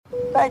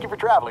Thank you for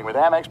traveling with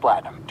Amex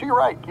Platinum. To your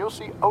right, you'll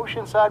see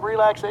oceanside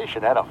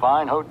relaxation at a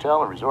fine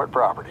hotel and resort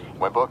property.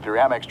 When booked through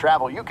Amex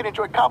Travel, you can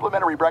enjoy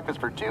complimentary breakfast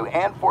for 2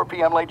 and 4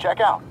 p.m. late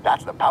checkout.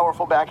 That's the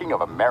powerful backing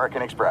of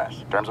American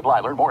Express. Terms apply.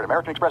 Learn more at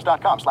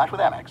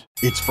americanexpress.com/withAmex.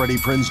 It's Freddie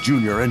Prinze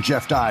Jr. and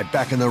Jeff Dye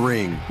back in the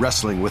ring.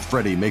 Wrestling with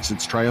Freddie makes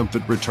its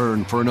triumphant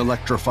return for an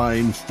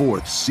electrifying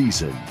 4th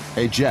season.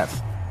 Hey,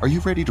 Jeff, are you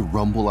ready to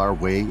rumble our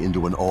way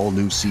into an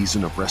all-new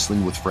season of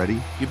Wrestling with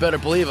Freddie? You better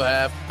believe I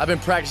have. I've been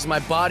practicing my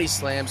body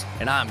slams,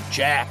 and I'm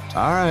jacked.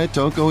 All right,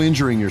 don't go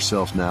injuring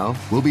yourself now.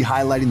 We'll be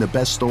highlighting the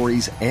best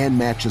stories and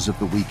matches of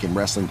the week in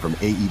wrestling from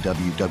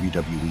AEW,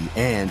 WWE,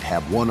 and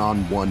have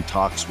one-on-one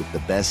talks with the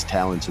best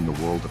talents in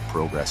the world of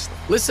pro wrestling.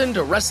 Listen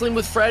to Wrestling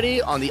with Freddie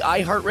on the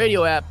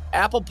iHeartRadio app,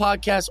 Apple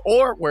Podcasts,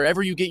 or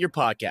wherever you get your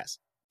podcasts.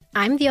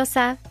 I'm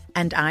Diosa.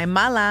 And I'm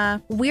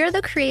Mala. We're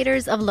the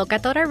creators of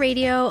Locatora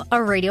Radio, a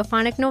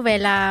radiophonic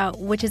novela,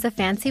 which is a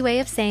fancy way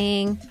of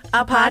saying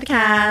a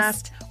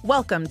podcast.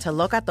 Welcome to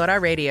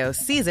Locatora Radio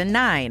Season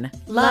 9.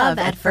 Love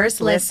at First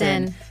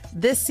Listen.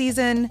 This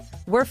season,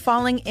 we're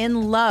falling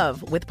in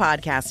love with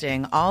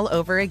podcasting all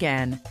over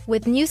again.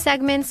 With new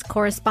segments,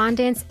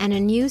 correspondence, and a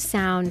new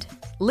sound.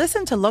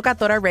 Listen to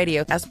Locatora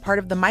Radio as part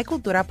of the Michael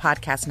Dura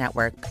Podcast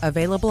Network.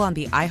 Available on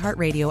the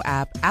iHeartRadio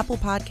app, Apple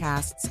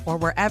Podcasts, or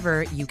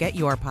wherever you get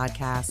your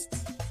podcasts.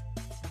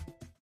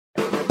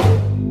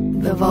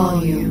 The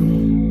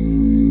Volume.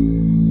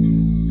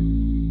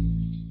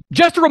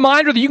 Just a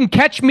reminder that you can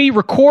catch me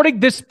recording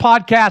this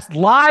podcast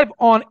live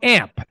on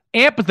AMP.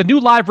 AMP is the new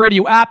live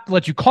radio app that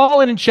lets you call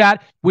in and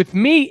chat with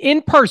me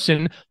in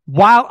person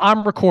while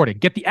I'm recording.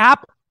 Get the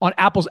app on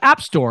Apple's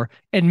App Store,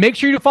 and make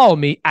sure you follow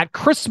me at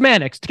Chris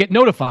Mannix to get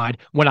notified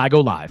when I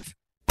go live.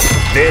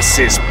 This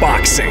is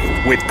Boxing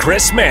with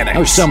Chris Mannix.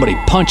 Oh, somebody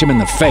punch him in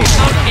the face.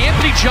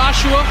 Anthony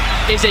Joshua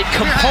is a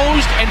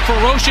composed and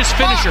ferocious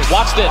finisher.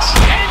 Watch this.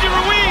 Andy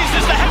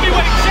Ruiz is the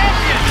heavyweight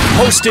champion.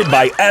 Hosted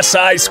by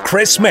SI's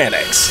Chris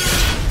Mannix.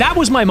 That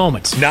was my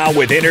moment. Now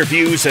with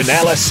interviews,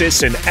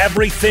 analysis, and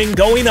everything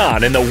going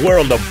on in the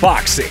world of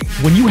boxing.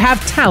 When you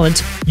have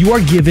talent, you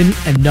are given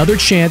another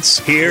chance.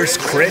 Here's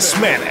Chris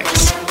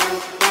Mannix.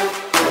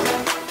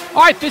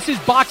 All right, this is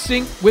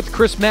Boxing with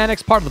Chris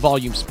Mannix, part of the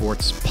Volume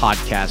Sports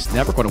Podcast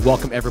Network. I want to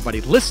welcome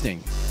everybody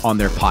listening on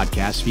their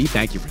podcast feed.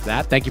 Thank you for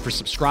that. Thank you for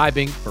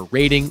subscribing, for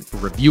rating, for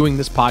reviewing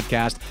this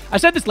podcast. I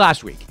said this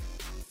last week.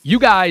 You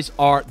guys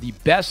are the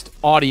best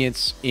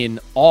audience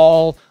in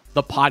all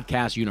the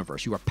podcast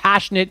universe. You are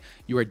passionate,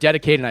 you are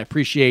dedicated, and I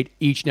appreciate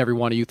each and every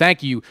one of you.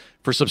 Thank you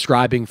for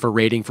subscribing, for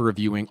rating, for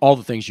reviewing, all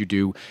the things you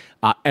do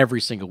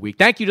every single week.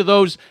 Thank you to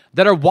those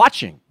that are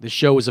watching. This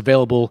show is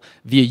available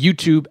via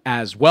YouTube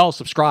as well.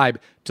 Subscribe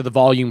to the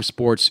Volume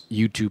Sports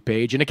YouTube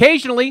page. And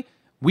occasionally,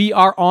 we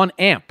are on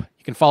AMP.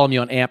 You can follow me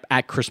on AMP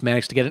at Chris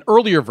Mannix to get an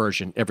earlier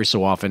version every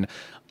so often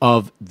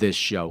of this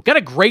show. Got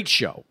a great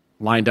show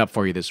lined up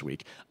for you this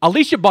week.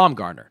 Alicia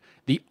Baumgartner,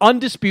 the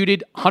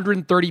undisputed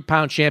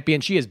 130-pound champion.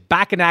 She is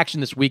back in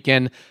action this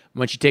weekend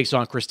when she takes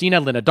on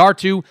Christina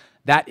Linadartu.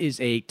 That is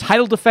a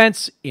title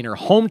defense in her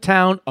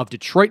hometown of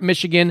Detroit,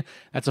 Michigan.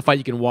 That's a fight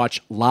you can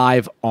watch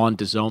live on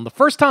DAZN. The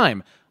first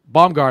time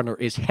Baumgartner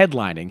is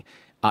headlining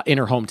in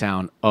her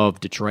hometown of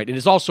Detroit. It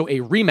is also a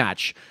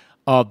rematch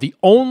of the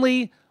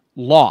only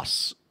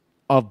loss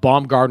of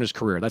Baumgartner's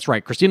career. That's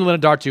right. Christina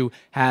Linadartu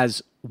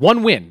has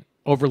one win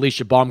over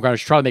Alicia Baumgartner.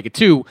 She's trying to make it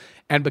two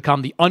and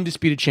become the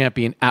undisputed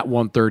champion at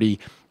 130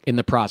 in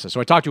the process.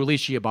 So I talked to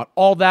Alicia about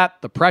all that,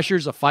 the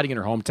pressures of fighting in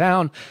her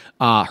hometown,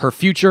 her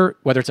future,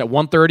 whether it's at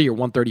 130 or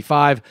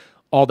 135,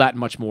 all that and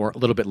much more a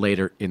little bit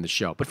later in the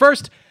show. But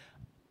first,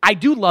 I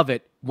do love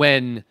it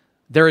when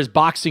there is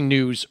boxing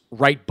news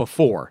right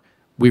before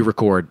we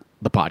record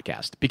the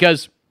podcast,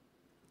 because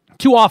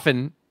too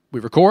often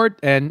we record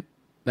and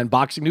then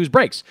boxing news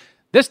breaks.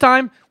 This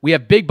time, we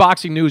have big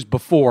boxing news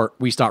before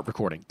we start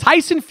recording.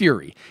 Tyson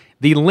Fury,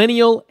 the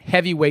lineal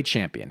heavyweight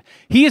champion,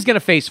 he is going to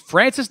face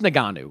Francis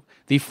Ngannou,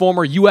 the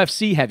former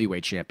UFC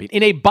heavyweight champion,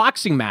 in a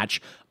boxing match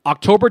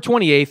October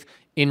 28th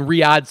in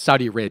Riyadh,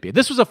 Saudi Arabia.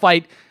 This was a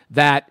fight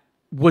that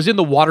was in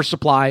the water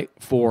supply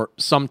for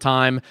some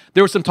time.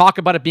 There was some talk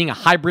about it being a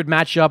hybrid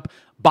matchup,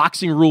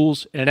 boxing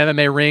rules in an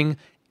MMA ring,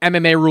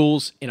 MMA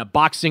rules in a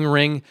boxing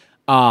ring.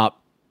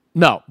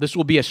 No, this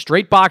will be a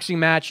straight boxing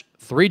match,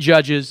 3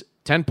 judges,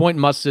 10-point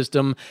must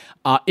system.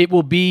 It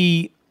will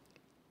be,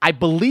 I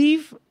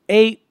believe,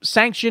 a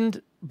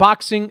sanctioned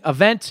boxing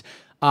event,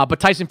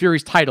 but Tyson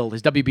Fury's title,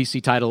 his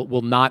WBC title,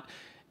 will not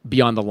be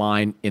on the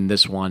line in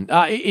this one.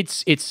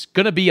 It's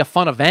going to be a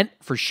fun event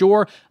for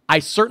sure. I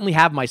certainly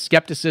have my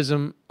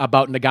skepticism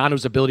about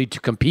Ngannou's ability to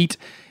compete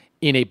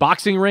in a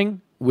boxing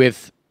ring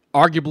with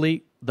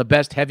arguably the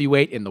best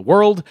heavyweight in the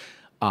world,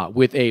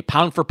 with a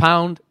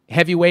pound-for-pound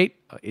heavyweight.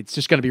 It's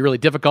just going to be really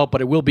difficult,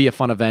 but it will be a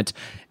fun event,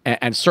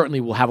 and certainly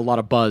we'll have a lot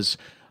of buzz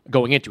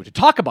going into it. To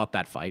talk about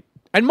that fight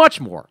and much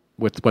more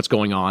with what's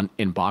going on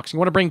in boxing, I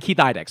want to bring Keith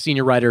Idec,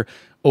 senior writer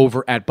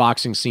over at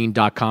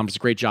BoxingScene.com. Does a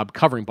great job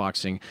covering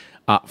boxing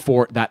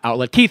for that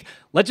outlet. Keith,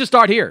 let's just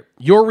start here.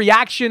 Your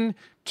reaction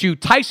to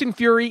Tyson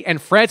Fury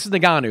and Francis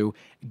Ngannou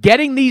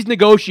getting these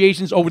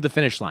negotiations over the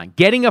finish line,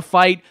 getting a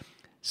fight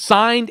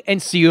signed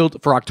and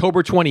sealed for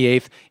October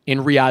 28th in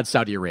Riyadh,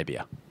 Saudi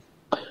Arabia?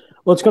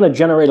 Well, it's going to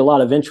generate a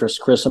lot of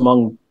interest, Chris,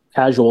 among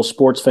casual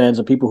sports fans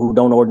and people who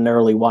don't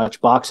ordinarily watch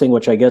boxing,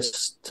 which I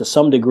guess to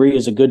some degree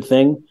is a good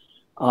thing.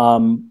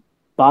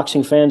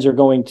 Boxing fans are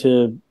going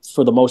to,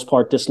 for the most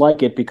part,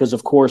 dislike it because,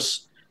 of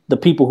course, the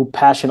people who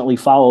passionately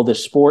follow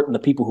this sport and the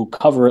people who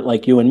cover it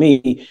like you and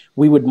me,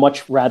 we would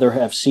much rather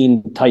have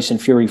seen Tyson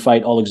Fury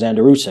fight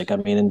Alexander Usyk. I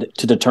mean,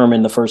 to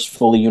determine the first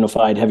fully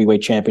unified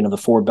heavyweight champion of the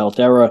four-belt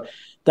era.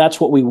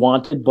 That's what we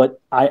wanted, but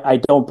I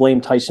don't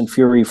blame Tyson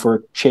Fury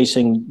for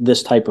chasing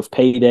this type of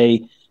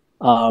payday.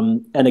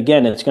 And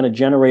again, it's going to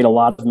generate a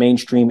lot of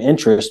mainstream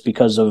interest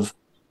because of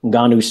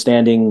Ngannou's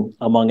standing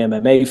among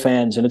MMA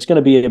fans, and it's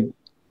going to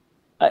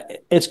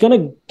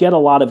get a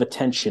lot of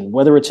attention.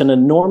 Whether it's an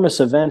enormous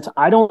event,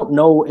 I don't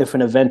know if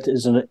an event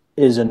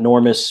is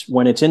enormous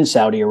when it's in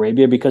Saudi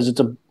Arabia because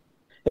it's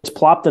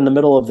plopped in the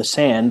middle of the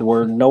sand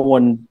where no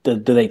one do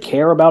they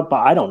care about.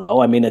 But I don't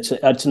know. I mean, it's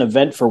an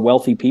event for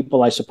wealthy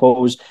people, I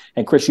suppose.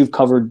 And Chris, you've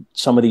covered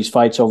some of these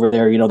fights over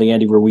there. You know, the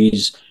Andy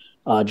Ruiz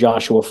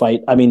Joshua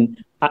fight. I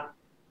mean,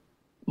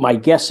 my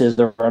guess is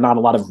there are not a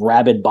lot of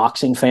rabid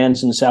boxing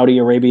fans in Saudi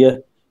Arabia.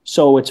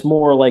 So it's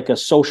more like a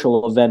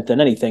social event than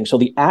anything. So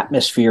the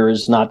atmosphere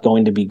is not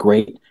going to be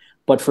great.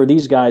 But for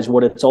these guys,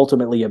 what it's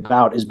ultimately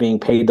about is being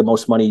paid the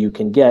most money you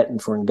can get.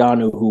 And for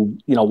Ngannou, who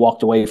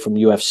walked away from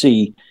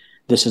UFC,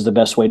 this is the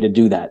best way to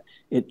do that.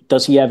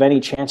 Does he have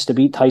any chance to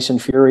beat Tyson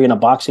Fury in a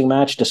boxing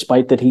match,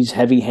 despite that he's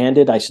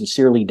heavy-handed? I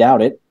sincerely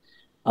doubt it.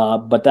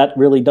 But that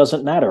really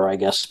doesn't matter, I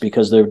guess,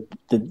 because the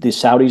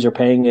Saudis are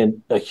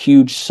paying a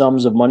huge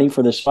sums of money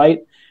for this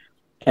fight.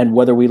 And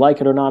whether we like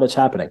it or not, it's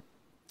happening.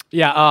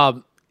 Yeah,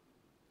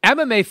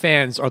 MMA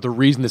fans are the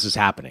reason this is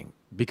happening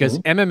because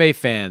MMA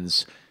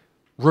fans,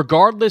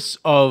 regardless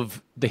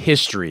of the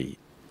history,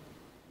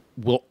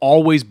 will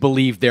always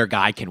believe their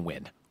guy can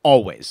win.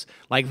 Always.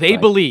 Like they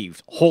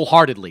believed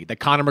wholeheartedly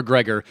that Conor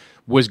McGregor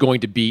was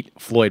going to beat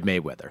Floyd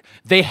Mayweather.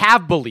 They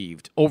have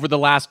believed over the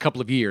last couple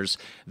of years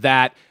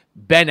that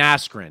Ben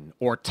Askren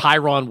or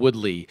Tyron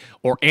Woodley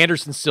or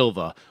Anderson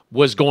Silva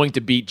was going to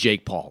beat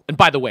Jake Paul. And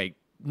by the way,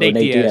 Nate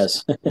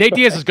Diaz. Nate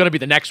Diaz is going to be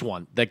the next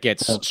one that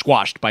gets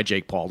squashed by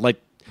Jake Paul.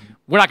 Like,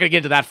 we're not going to get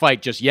into that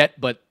fight just yet,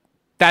 but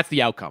that's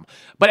the outcome.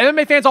 But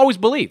MMA fans always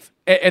believe,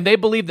 and they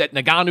believe that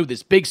Ngannou,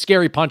 this big,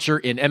 scary puncher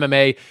in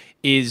MMA,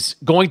 is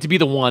going to be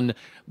the one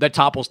that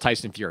topples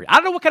Tyson Fury. I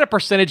don't know what kind of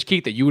percentage,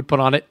 Keith, that you would put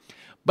on it,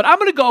 but I'm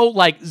going to go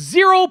like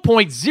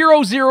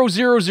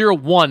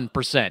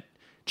 0.00001%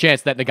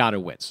 chance that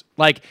Ngannou wins.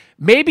 Like,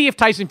 maybe if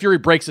Tyson Fury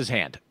breaks his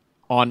hand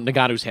on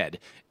Ngannou's head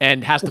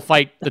and has to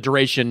fight the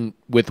duration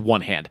with one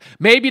hand,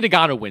 maybe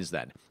Ngannou wins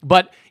then.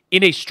 But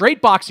in a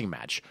straight boxing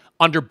match,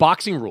 under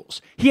boxing rules,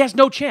 he has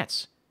no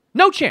chance.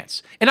 No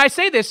chance. And I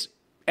say this,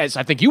 as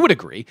I think you would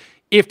agree,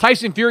 if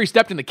Tyson Fury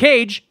stepped in the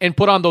cage and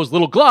put on those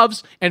little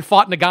gloves and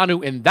fought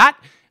Ngannou in that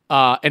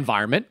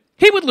environment,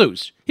 he would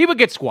lose. He would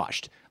get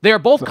squashed. They are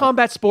both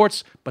combat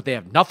sports, but they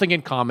have nothing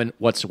in common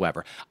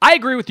whatsoever. I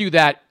agree with you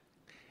that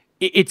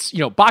it's,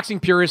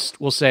 boxing purists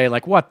will say,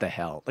 like, what the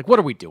hell? Like, what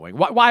are we doing?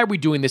 Why are we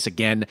doing this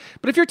again?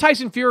 But if you're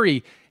Tyson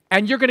Fury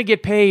and you're going to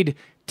get paid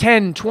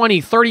 $10,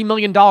 $20, $30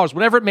 million,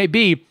 whatever it may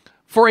be,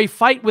 for a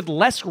fight with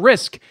less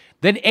risk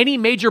than any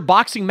major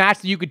boxing match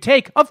that you could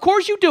take, of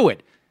course you do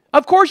it.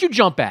 Of course you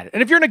jump at it.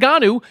 And if you're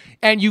Ngannou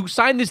and you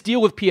sign this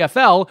deal with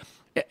PFL,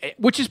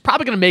 which is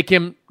probably going to make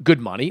him good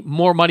money,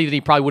 more money than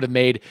he probably would have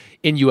made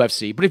in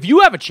UFC. But if you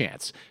have a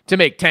chance to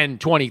make $10,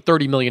 $20,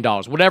 $30 million,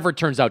 whatever it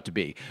turns out to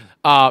be,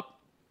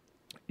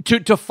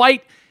 to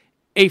fight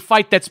a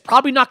fight that's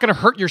probably not going to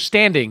hurt your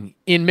standing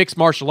in mixed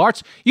martial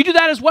arts, you do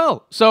that as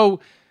well.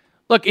 So,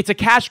 look, it's a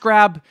cash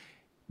grab.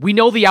 We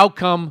know the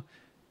outcome.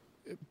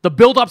 The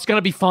build-up's going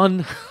to be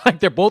fun. Like,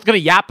 they're both going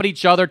to yap at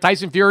each other.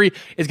 Tyson Fury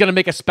is going to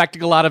make a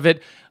spectacle out of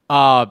it.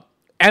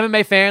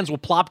 MMA fans will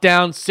plop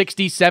down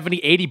 60, 70,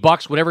 80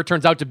 bucks, whatever it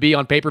turns out to be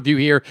on pay-per-view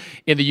here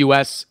in the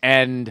U.S.,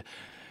 and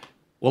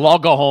we'll all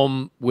go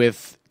home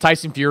with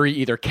Tyson Fury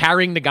either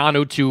carrying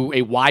Ngannou to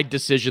a wide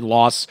decision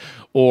loss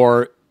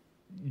or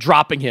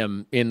dropping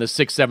him in the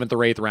 6th, 7th, or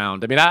 8th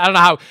round. I mean, I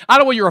don't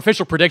know what your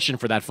official prediction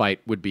for that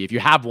fight would be if you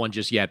have one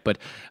just yet, but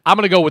I'm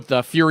going to go with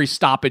the Fury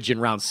stoppage in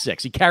round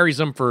 6. He carries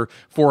him for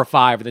 4 or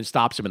 5 and then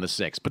stops him in the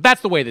 6th. But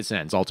that's the way this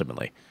ends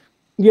ultimately.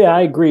 Yeah,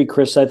 I agree,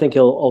 Chris. I think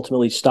he'll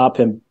ultimately stop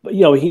him. But,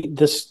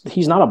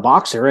 he's not a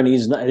boxer, and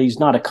he's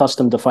not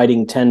accustomed to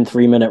fighting 10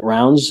 3-minute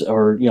rounds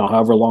or,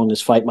 however long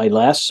this fight might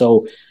last.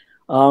 So,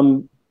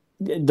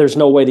 there's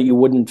no way that you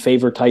wouldn't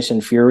favor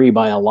Tyson Fury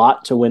by a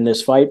lot to win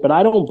this fight. But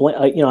I don't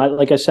blame,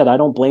 like I said, I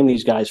don't blame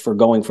these guys for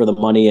going for the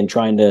money and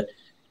trying to,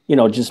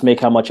 just make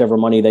how much ever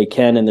money they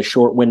can in the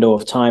short window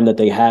of time that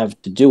they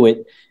have to do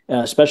it,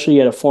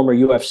 especially at a former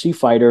UFC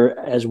fighter.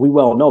 As we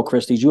well know,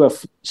 Chris, these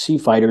UFC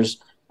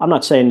fighters, I'm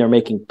not saying they're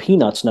making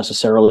peanuts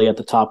necessarily at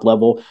the top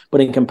level,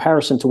 but in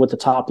comparison to what the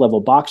top level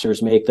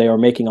boxers make, they are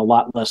making a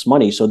lot less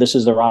money. So this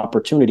is their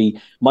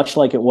opportunity, much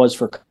like it was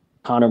for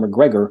Conor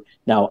McGregor.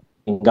 Now,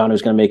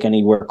 Ngannou's going to make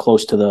anywhere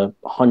close to the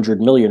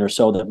 100 million or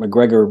so that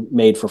McGregor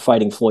made for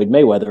fighting Floyd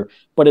Mayweather,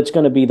 but it's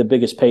going to be the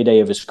biggest payday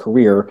of his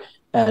career.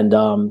 And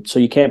so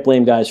you can't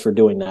blame guys for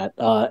doing that.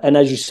 And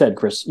as you said,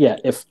 Chris, yeah,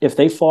 if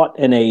they fought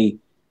in a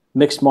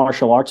mixed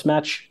martial arts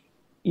match,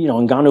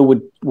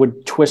 Ngannou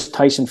would twist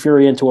Tyson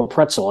Fury into a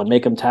pretzel and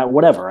make him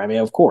whatever. I mean,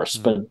 of course,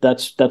 but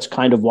that's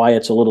kind of why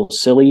it's a little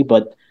silly.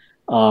 But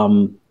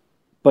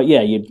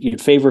yeah,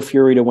 you'd favor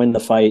Fury to win the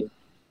fight.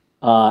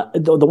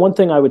 The one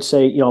thing I would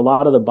say, a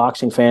lot of the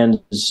boxing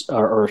fans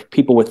or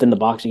people within the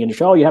boxing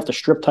industry, you have to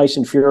strip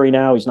Tyson Fury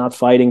now. He's not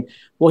fighting.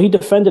 Well, he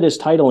defended his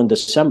title in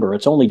December.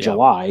 It's only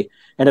July.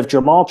 And if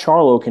Jamal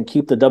Charlo can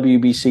keep the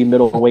WBC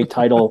middleweight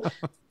title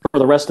for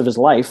the rest of his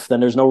life, then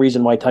there's no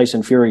reason why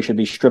Tyson Fury should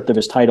be stripped of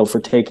his title for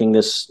taking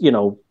this,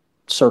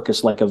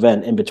 circus-like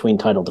event in between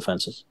title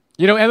defenses.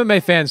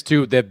 MMA fans,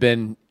 too, they've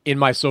been in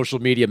my social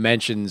media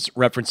mentions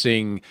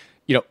referencing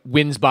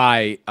wins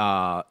by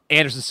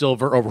Anderson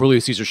Silva over Julio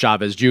Cesar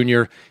Chavez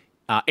Jr.,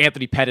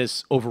 Anthony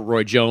Pettis over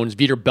Roy Jones,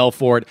 Vitor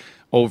Belfort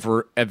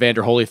over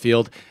Evander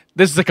Holyfield.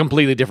 This is a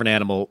completely different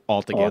animal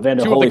altogether.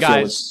 Evander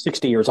Holyfield is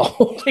 60 years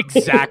old.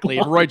 Exactly.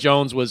 And Roy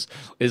Jones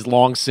is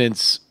long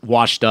since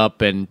washed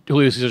up, and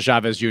Julio Cesar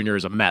Chavez Jr.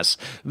 is a mess.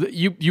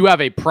 You have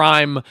a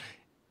prime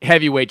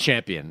heavyweight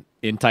champion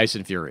in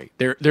Tyson Fury.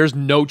 There's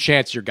no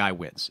chance your guy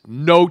wins.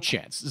 No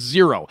chance.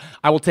 Zero.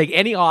 I will take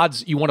any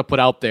odds you want to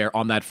put out there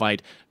on that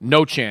fight.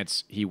 No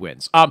chance he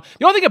wins. The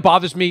only thing that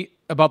bothers me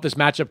about this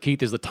matchup,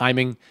 Keith, is the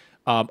timing.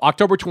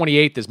 October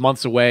 28th is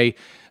months away.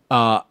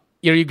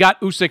 You've got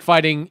Usyk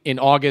fighting in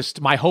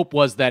August. My hope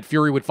was that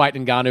Fury would fight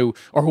Ngannou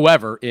or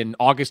whoever in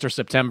August or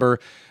September,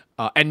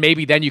 and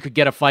maybe then you could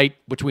get a fight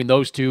between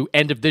those two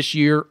end of this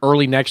year,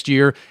 early next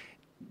year.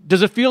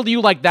 Does it feel to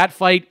you like that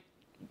fight,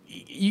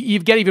 you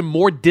get even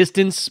more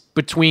distance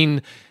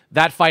between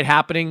that fight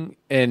happening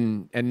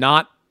and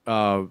not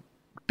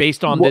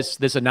based on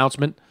this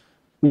announcement?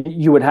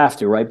 You would have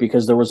to, right?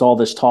 Because there was all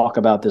this talk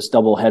about this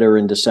doubleheader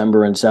in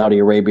December in Saudi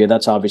Arabia.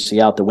 That's obviously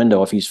out the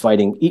window if he's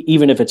fighting,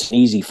 even if it's an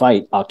easy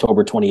fight,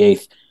 October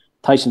 28th.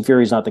 Tyson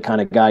Fury's not the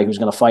kind of guy who's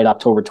going to fight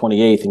October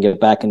 28th and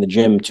get back in the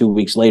gym 2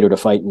 weeks later to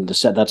fight in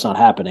December. That's not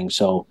happening.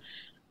 So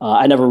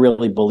I never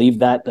really believed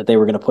that they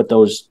were going to put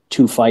those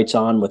two fights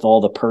on with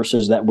all the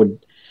purses that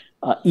would,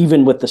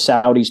 even with the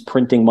Saudis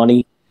printing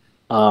money,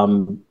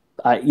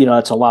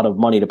 it's a lot of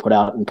money to put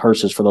out in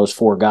purses for those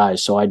four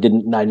guys. So I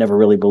never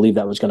really believed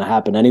that was going to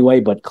happen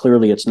anyway, but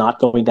clearly it's not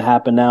going to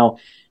happen now.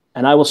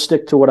 And I will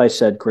stick to what I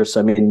said, Chris.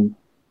 I mean,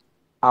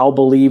 I'll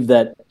believe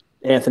that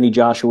Anthony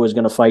Joshua is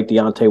going to fight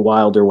Deontay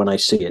Wilder when I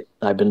see it.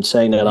 I've been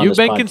saying that on this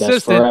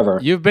podcast forever.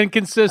 You've been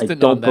consistent. I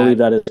don't believe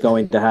that is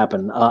going to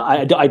happen.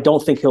 I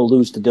don't think he'll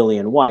lose to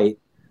Dillian White.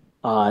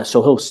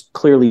 So he'll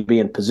clearly be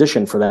in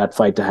position for that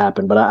fight to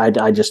happen, but I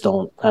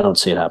don't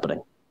see it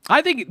happening.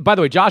 I think, by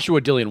the way,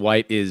 Joshua Dillian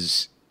White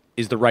is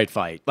the right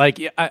fight.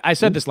 Like I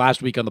said this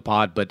last week on the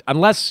pod, but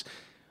unless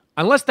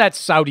that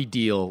Saudi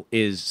deal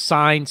is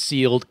signed,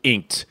 sealed,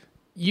 inked,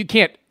 you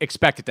can't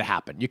expect it to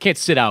happen. You can't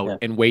sit out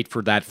and wait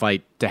for that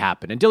fight to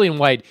happen. And Dillian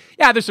White,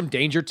 there's some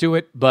danger to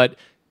it, but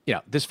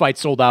this fight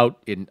sold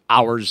out in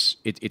hours.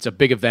 It's a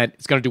big event.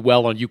 It's going to do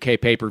well on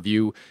UK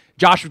pay-per-view.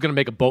 Joshua's going to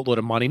make a boatload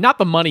of money. Not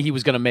the money he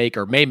was going to make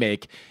or may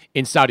make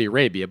in Saudi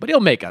Arabia, but he'll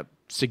make a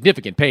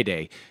significant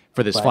payday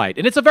for this fight.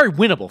 And it's a very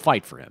winnable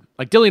fight for him.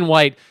 Like, Dillian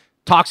White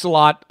talks a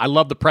lot. I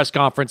love the press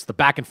conference, the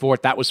back and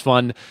forth. That was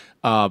fun.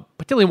 But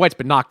Dillian White's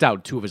been knocked out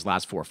in 2 of his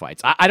last 4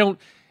 fights. I don't,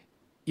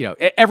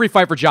 every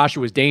fight for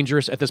Joshua is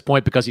dangerous at this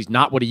point because he's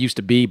not what he used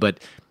to be. But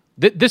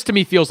this to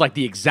me feels like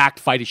the exact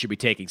fight he should be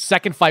taking.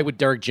 Second fight with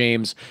Derek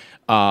James.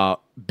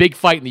 Big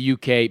fight in the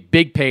UK.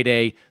 Big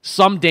payday.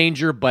 Some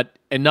danger, but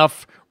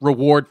enough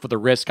reward for the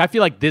risk. I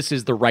feel like this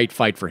is the right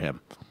fight for him.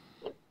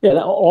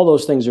 Yeah, all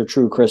those things are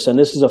true, Chris. And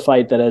this is a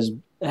fight that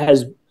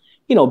has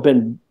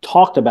been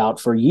talked about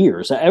for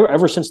years,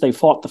 ever since they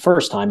fought the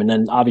first time. And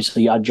then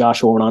obviously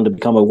Joshua went on to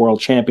become a world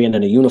champion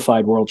and a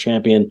unified world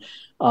champion.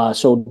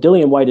 So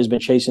Dillian White has been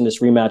chasing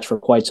this rematch for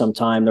quite some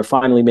time. They're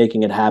finally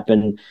making it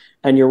happen.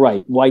 And you're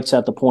right. White's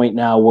at the point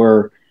now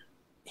where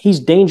he's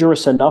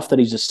dangerous enough that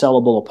he's a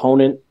sellable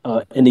opponent.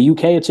 In the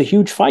UK, it's a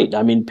huge fight.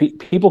 I mean,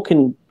 people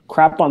can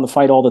crap on the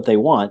fight all that they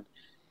want,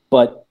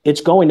 but it's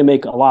going to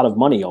make a lot of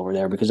money over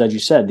there because, as you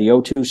said, the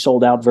O2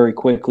 sold out very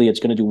quickly. It's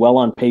going to do well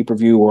on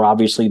pay-per-view, where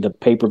obviously the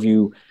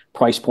pay-per-view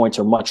price points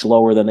are much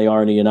lower than they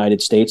are in the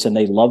United States, and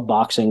they love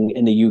boxing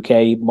in the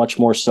UK much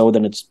more so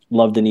than it's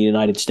loved in the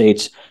United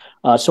States.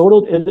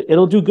 So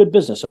it'll do good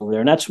business over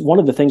there. And that's one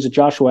of the things that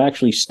Joshua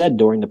actually said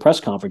during the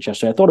press conference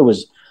yesterday. I thought it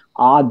was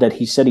odd that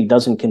he said he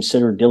doesn't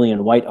consider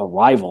Dillian White a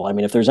rival. I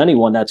mean, if there's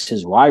anyone that's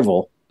his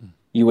rival,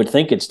 you would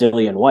think it's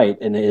Dillian White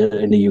in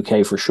the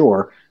UK for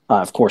sure.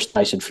 Of course,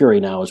 Tyson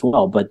Fury now as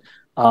well. But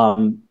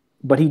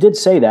he did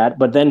say that.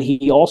 But then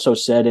he also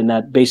said in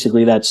that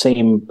basically that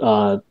same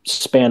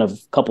span of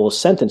couple of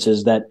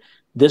sentences that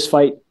this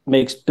fight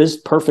makes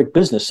perfect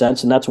business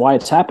sense, and that's why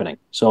it's happening.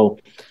 So,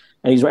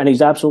 and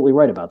he's absolutely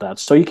right about that.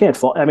 So you can't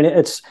fault. I mean,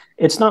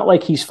 it's not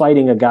like he's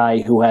fighting a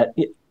guy who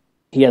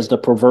he has the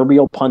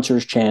proverbial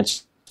puncher's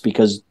chance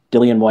because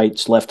Dillian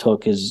White's left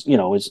hook is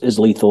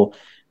lethal.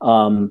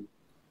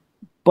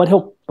 But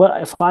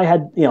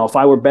if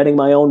I were betting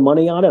my own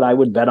money on it, I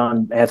would bet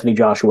on Anthony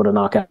Joshua to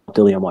knock out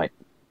Dillian White.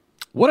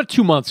 What a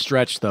 2-month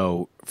stretch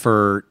though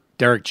for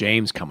Derek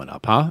James coming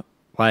up, huh?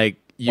 Like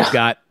you've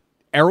got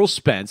Errol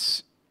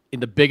Spence in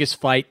the biggest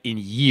fight in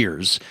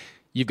years.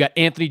 You've got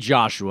Anthony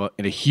Joshua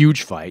in a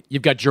huge fight.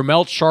 You've got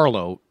Jermell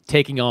Charlo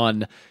taking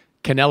on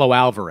Canelo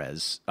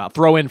Alvarez.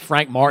 Throw in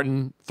Frank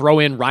Martin. Throw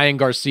in Ryan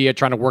Garcia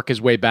trying to work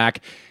his way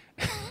back.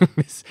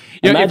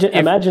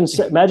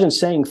 Imagine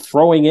saying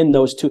throwing in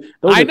those two.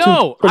 Those I are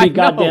know, two pretty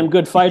goddamn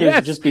good fighters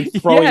to just be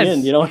throwing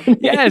in. You know what I mean?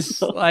 Yes,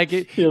 So, like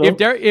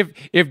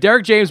if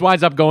Derek James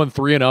winds up going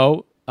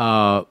 3-0,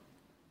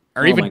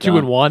 or even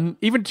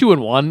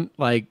 2-1,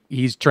 like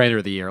he's trainer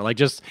of the year. Like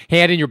just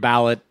hand in your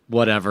ballot,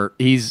 whatever.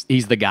 He's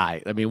the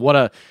guy. I mean, what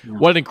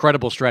an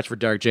incredible stretch for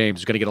Derek James.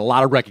 He's going to get a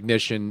lot of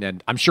recognition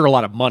and I'm sure a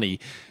lot of money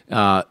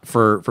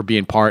for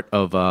being part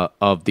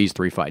of these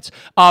 3 fights.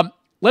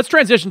 Let's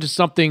transition to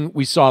something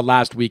we saw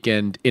last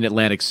weekend in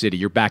Atlantic City,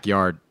 your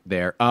backyard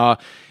there.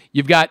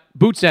 You've got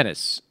Boots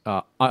Ennis,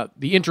 the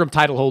interim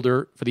title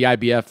holder for the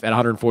IBF at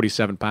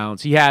 147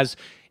 pounds. He has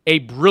a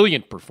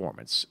brilliant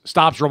performance.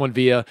 Stops Roman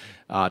Villa,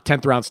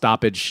 10th round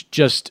stoppage.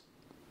 Just,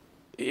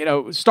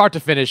 start to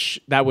finish,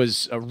 that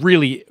was a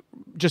really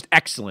just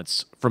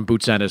excellence from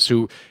Boots Ennis,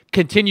 who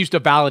continues to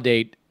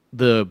validate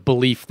the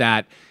belief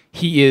that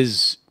he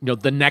is,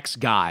 the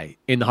next guy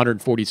in the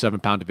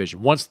 147-pound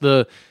division. Once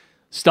the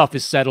stuff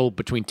is settled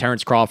between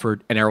Terrence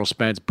Crawford and Errol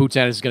Spence, Boots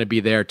Ennis is going to be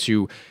there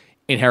to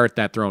inherit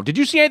that throne. Did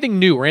you see anything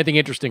new or anything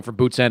interesting from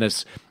Boots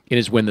Ennis in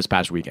his win this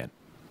past weekend?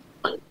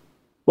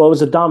 Well, it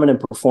was a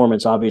dominant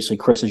performance, obviously,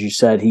 Chris, as you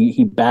said.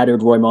 He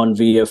battered Roman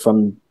Villa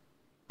from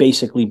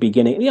basically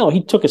beginning.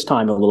 He took his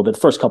time a little bit, the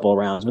first couple of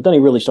rounds, but then he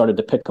really started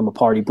to pick him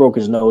apart. He broke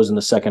his nose in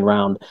the second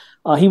round.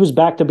 He was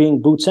back to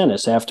being Boots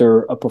Ennis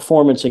after a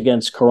performance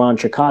against Karan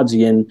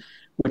Chakadzian,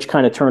 which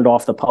kind of turned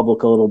off the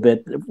public a little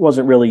bit. It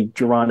wasn't really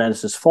Jaron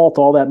Ennis's fault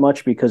all that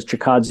much because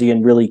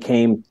Chakadzian really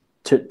came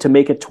to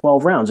make it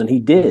 12 rounds, and he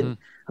did. Mm-hmm.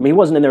 I mean, he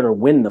wasn't in there to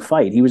win the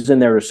fight. He was in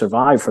there to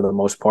survive for the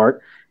most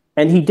part,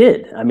 and he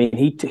did. I mean,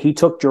 he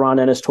took Jaron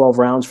Ennis 12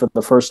 rounds for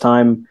the first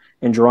time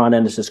in Jaron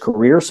Ennis's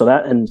career, so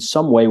that in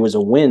some way was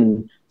a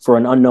win for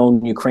an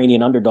unknown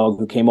Ukrainian underdog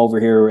who came over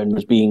here and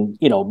was being,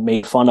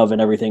 made fun of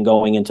and everything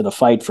going into the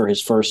fight for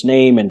his first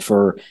name and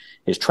for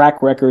his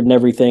track record and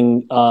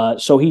everything.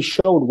 So he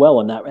showed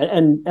well in that.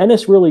 And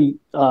Ennis really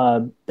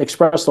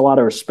expressed a lot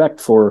of respect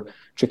for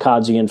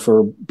Chakadzian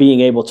for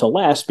being able to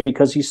last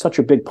because he's such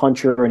a big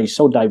puncher and he's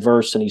so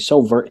diverse and he's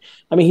so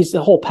he's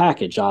the whole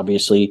package,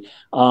 obviously.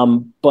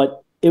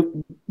 But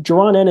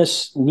Jaron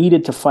Ennis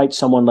needed to fight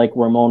someone like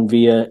Ramon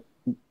Villa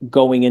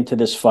going into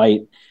this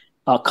fight,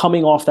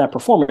 coming off that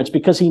performance,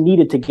 because he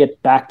needed to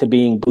get back to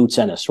being Boots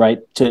Ennis, right?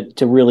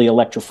 To really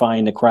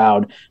electrifying the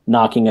crowd,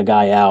 knocking a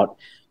guy out.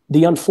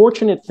 The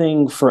unfortunate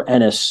thing for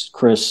Ennis,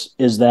 Chris,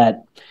 is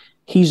that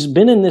he's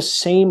been in this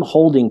same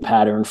holding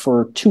pattern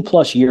for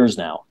 2+ years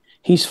now.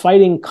 He's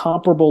fighting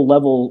comparable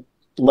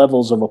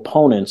levels of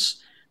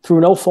opponents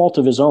through no fault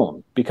of his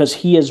own, because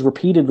he has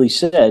repeatedly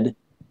said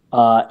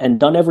and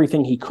done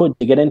everything he could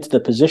to get into the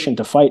position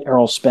to fight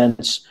Errol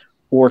Spence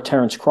or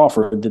Terrence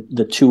Crawford,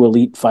 the 2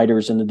 elite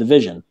fighters in the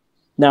division.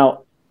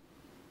 Now,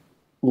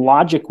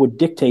 logic would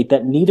dictate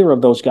that neither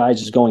of those guys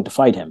is going to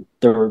fight him.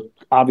 They're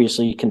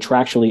obviously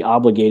contractually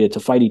obligated to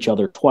fight each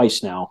other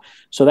twice now.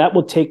 So that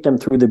will take them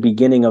through the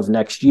beginning of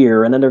next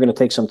year, and then they're going to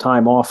take some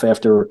time off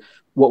after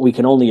what we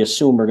can only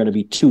assume are going to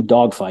be 2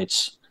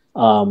 dogfights.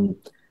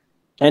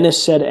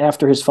 Ennis said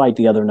after his fight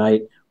the other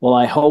night, well,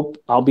 I hope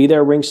I'll be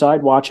there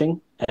ringside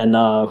watching, and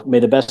may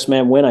the best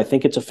man win. I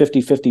think it's a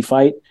 50-50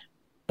 fight,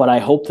 but I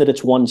hope that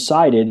it's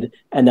one-sided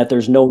and that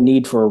there's no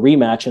need for a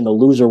rematch and the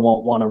loser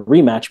won't want a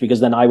rematch, because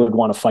then I would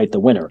want to fight the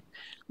winner.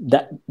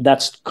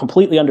 That's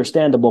completely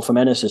understandable from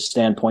Ennis's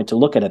standpoint to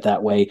look at it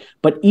that way.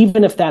 But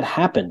even if that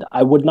happened,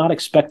 I would not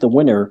expect the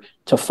winner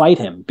to fight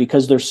him,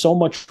 because there's so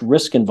much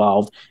risk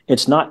involved.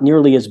 It's not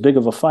nearly as big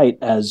of a fight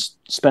as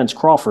Spence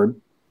Crawford.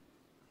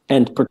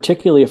 And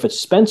particularly if it's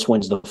Spence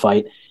wins the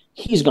fight,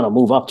 he's going to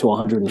move up to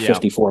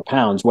 154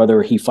 pounds,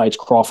 whether he fights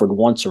Crawford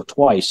once or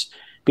twice,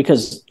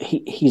 because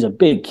he's a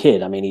big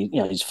kid. I mean,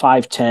 he's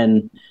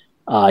 5'10".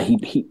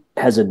 He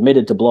has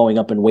admitted to blowing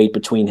up in weight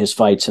between his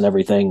fights and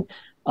everything.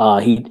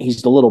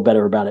 He's a little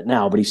better about it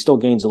now, but he still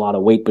gains a lot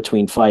of weight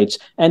between fights,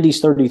 and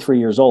he's 33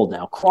 years old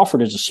now.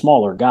 Crawford is a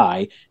smaller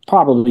guy,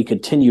 probably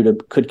could continue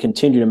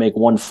to make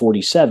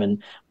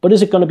 147, but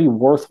is it going to be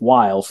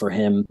worthwhile for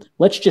him?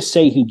 Let's just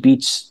say he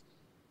beats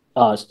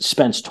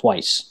Spence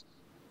twice.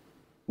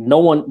 No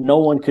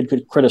one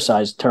could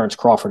criticize Terrence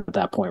Crawford at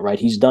that point, right?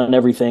 He's done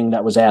everything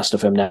that was asked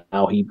of him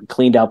now. He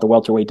cleaned out the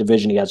welterweight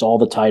division. He has all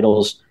the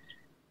titles.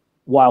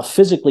 While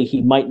physically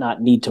he might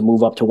not need to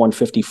move up to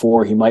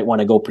 154, he might want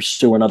to go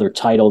pursue another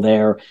title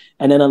there.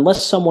 And then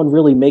unless someone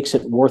really makes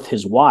it worth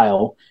his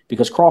while,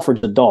 because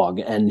Crawford's a dog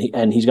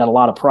and he's got a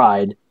lot of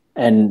pride,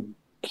 and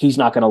he's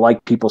not going to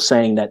like people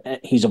saying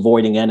that he's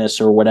avoiding Ennis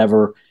or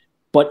whatever.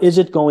 But is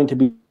it going to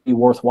be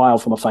worthwhile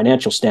from a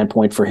financial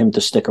standpoint for him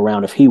to stick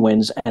around if he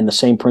wins, and the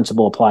same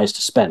principle applies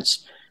to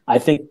Spence. I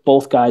think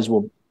both guys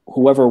will,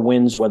 whoever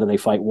wins, whether they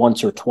fight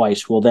once or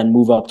twice, will then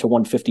move up to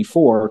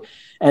 154.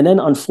 And then,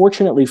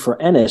 unfortunately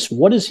for Ennis,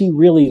 what is he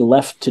really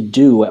left to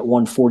do at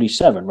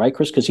 147, right,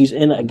 Chris? Because he's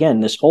in, again,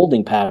 this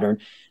holding pattern.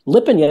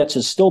 Lipinets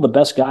is still the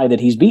best guy that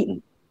he's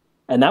beaten,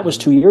 and that was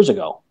 2 years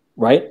ago,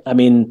 right? I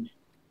mean,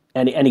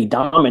 and he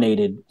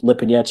dominated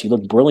Lipinets. He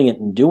looked brilliant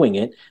in doing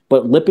it,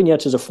 but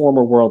Lipinets is a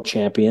former world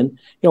champion.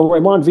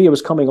 Raymond Villa was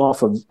coming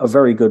off of a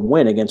very good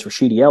win against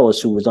Rashidi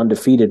Ellis, who was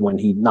undefeated when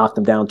he knocked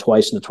him down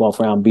twice in the 12th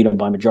round, beat him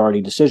by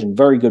majority decision.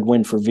 Very good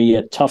win for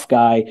Villa. Tough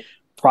guy,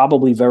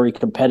 probably very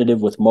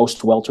competitive with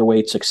most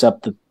welterweights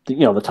except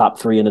the top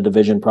 3 in the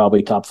division,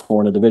 probably top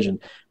 4 in the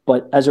division.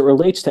 But as it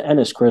relates to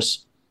Ennis, Chris,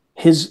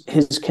 his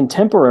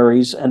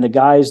contemporaries and the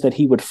guys that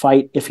he would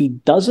fight if he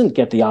doesn't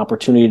get the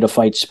opportunity to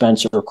fight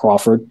Spence or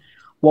Crawford,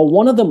 well,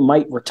 one of them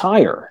might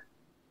retire.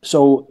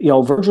 So,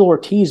 Virgil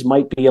Ortiz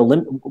might be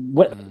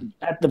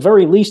at the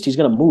very least, he's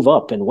going to move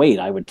up in weight,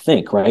 I would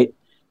think, right?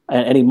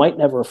 And he might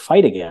never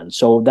fight again.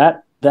 So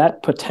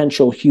that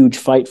potential huge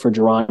fight for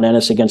Jaron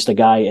Ennis against a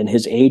guy in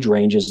his age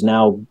range is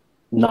now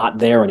not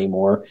there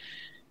anymore.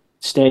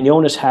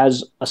 Stanionis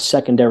has a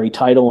secondary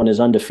title and is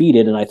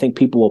undefeated, and I think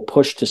people will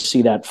push to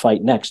see that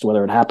fight next.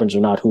 Whether it happens or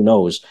not, who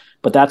knows?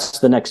 But that's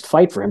the next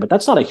fight for him. But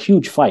that's not a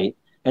huge fight,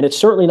 and it's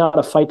certainly not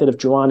a fight that if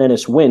Jaron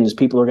Ennis wins,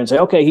 people are going to say,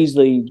 okay, he's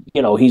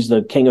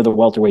the king of the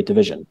welterweight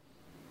division.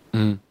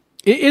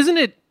 Isn't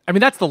it? I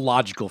mean, that's the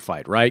logical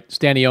fight, right?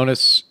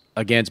 Stanionis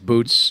against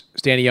Boots.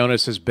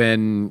 Stanionis has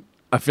been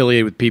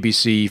affiliated with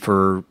PBC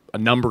for a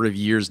number of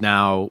years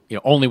now.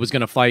 Only was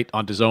going to fight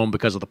on DAZN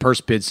because of the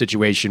purse bid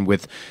situation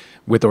with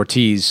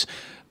Ortiz.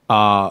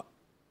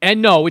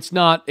 And no, it's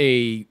not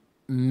a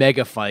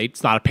mega fight.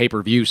 It's not a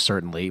pay-per-view,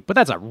 certainly, but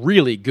that's a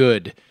really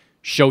good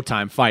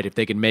Showtime fight if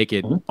they can make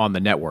it on the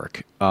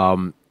network.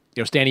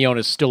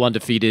 Stanionis still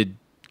undefeated,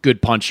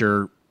 good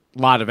puncher,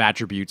 a lot of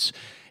attributes.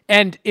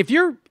 And if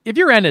you're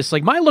Ennis,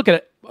 like my look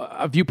at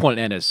a viewpoint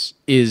on Ennis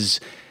is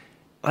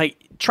like,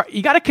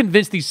 you got to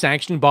convince these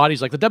sanctioning bodies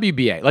like the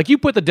WBA. Like you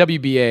put the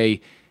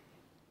WBA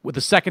with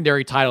the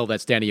secondary title that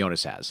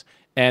Stanionis has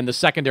and the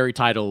secondary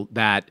title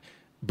that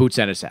Boots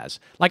Ennis has.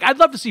 Like I'd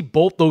love to see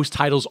both those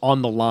titles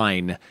on the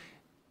line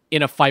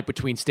in a fight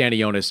between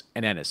Stanionis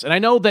and Ennis. And I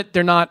know that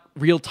they're not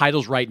real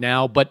titles right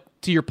now, but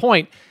to your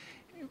point,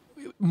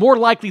 more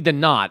likely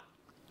than not,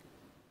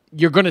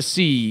 you're going to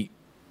see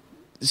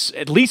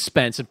at least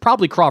Spence and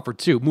probably Crawford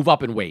too move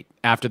up in weight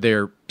after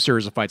their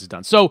series of fights is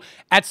done. So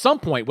at some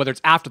point, whether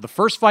it's after the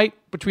first fight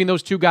between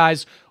those two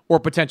guys or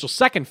potential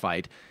second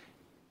fight,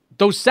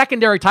 those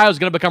secondary titles are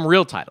going to become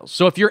real titles.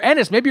 So if you're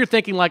Ennis, maybe you're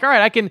thinking like, all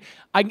right,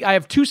 I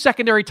have 2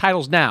 secondary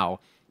titles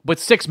now, but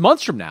 6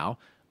 months from now,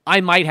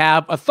 I might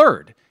have a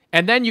third.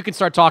 And then you can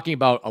start talking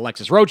about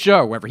Alexis Rocha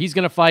or whoever he's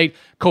going to fight.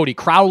 Cody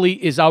Crowley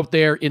is out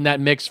there in that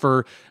mix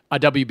for a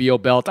WBO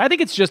belt. I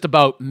think it's just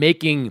about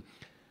making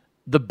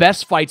the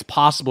best fights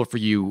possible for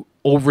you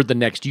over the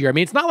next year. I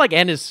mean, it's not like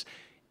Ennis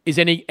is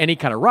any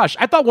kind of rush.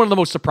 I thought one of the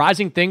most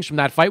surprising things from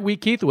that fight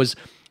week, Keith, was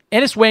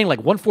Ennis weighing like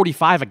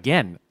 145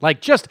 again,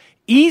 like just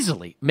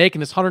easily making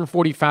this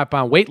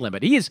 145-pound weight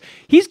limit.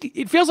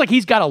 It feels like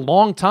he's got a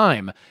long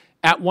time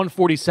at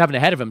 147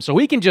 ahead of him, so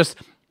he can just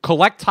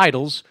collect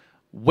titles,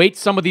 wait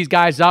some of these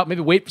guys out,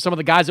 maybe wait for some of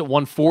the guys at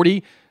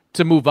 140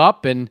 to move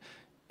up and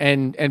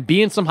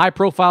be in some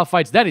high-profile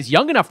fights. Then he's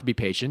young enough to be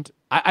patient.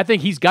 I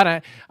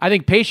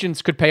think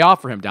patience could pay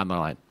off for him down the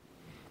line.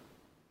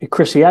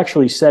 Chris, he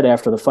actually said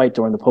after the fight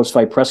during the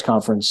post-fight press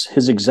conference,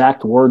 his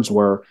exact words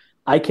were,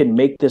 I can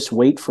make this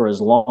weight for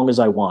as long as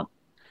I want,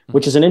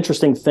 which is an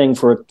interesting thing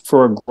for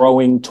a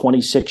growing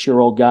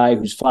 26-year-old guy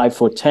who's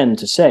 5'10"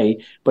 to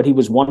say, but he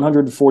was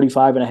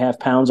 145.5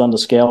 pounds on the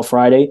scale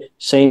Friday,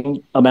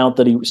 same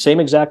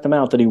exact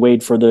amount that he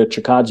weighed for the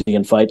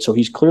Chikadzean fight. So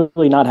he's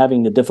clearly not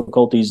having the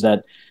difficulties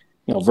that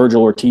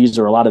Virgil Ortiz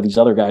or a lot of these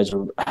other guys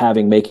are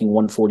having making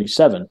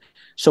 147.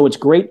 So it's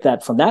great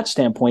that from that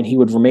standpoint, he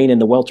would remain in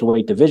the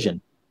welterweight division.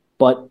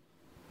 But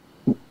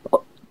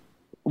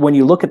when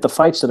you look at the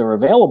fights that are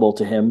available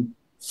to him,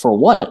 for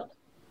what?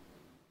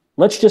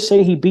 Let's just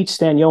say he beats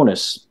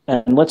Stanionis,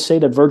 and let's say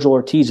that Virgil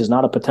Ortiz is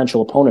not a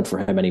potential opponent for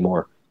him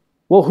anymore.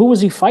 Well, who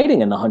is he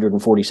fighting in the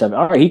 147?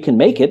 All right, he can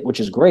make it, which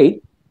is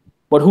great,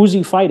 but who's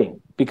he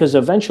fighting? Because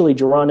eventually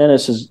Jaron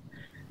Ennis is...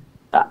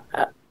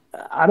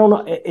 I don't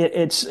know.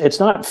 It's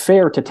not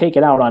fair to take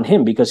it out on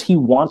him because he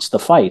wants the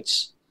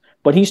fights.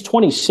 But he's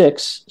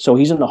 26, so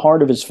he's in the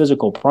heart of his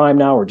physical prime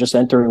now, or just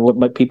entering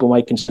what people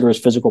might consider his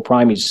physical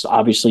prime. He's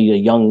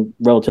obviously a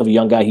relatively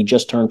young guy. He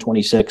just turned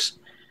 26.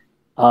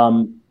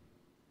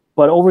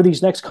 But over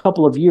these next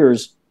couple of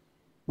years,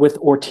 with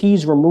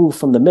Ortiz removed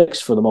from the mix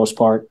for the most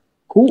part,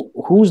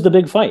 who's the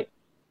big fight?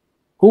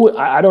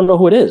 I don't know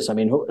who it is. I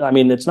mean,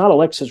 it's not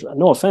Alexis.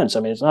 No offense. I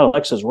mean, it's not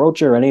Alexis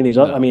Rocha or any of these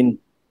other. I mean,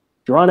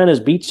 Jaron Ennis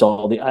beats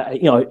all the.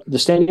 The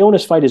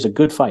Stanionis fight is a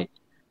good fight,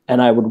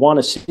 and I would want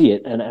to see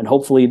it. And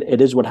hopefully,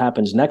 it is what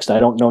happens next. I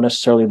don't know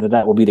necessarily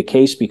that will be the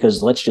case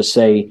because let's just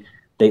say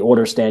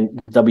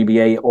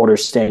WBA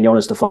orders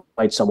Stanionis to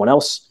fight someone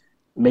else.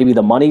 Maybe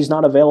the money's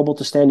not available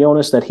to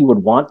Stanionis that he would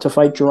want to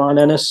fight Jaron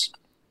Ennis.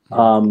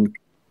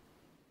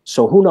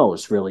 So who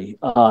knows, really?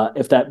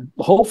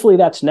 Hopefully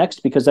that's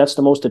next, because that's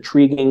the most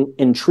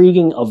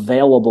intriguing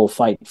available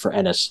fight for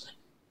Ennis.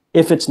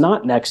 If it's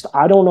not next,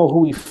 I don't know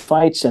who he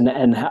fights,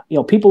 and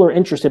people are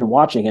interested in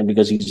watching him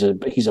because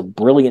he's a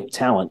brilliant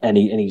talent, and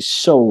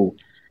he's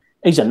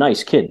a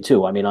nice kid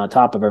too. I mean, on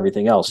top of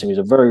everything else, he's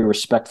a very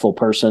respectful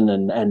person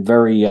and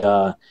very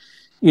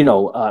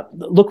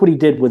look what he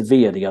did with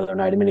Villa the other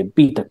night. I mean, he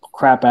beat the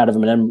crap out of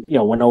him, and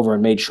then went over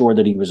and made sure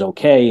that he was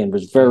okay and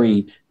was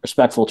very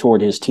respectful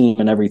toward his team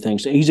and everything.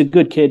 So he's a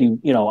good kid.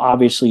 He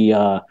obviously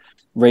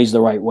raised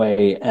the right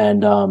way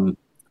and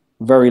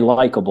very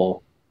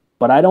likable.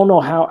 But I don't know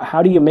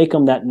how do you make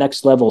him that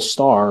next level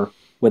star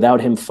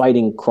without him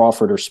fighting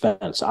Crawford or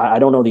Spence? I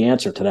don't know the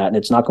answer to that, and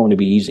it's not going to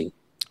be easy.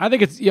 I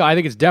think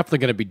it's definitely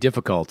going to be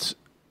difficult.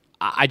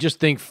 I just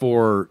think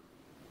for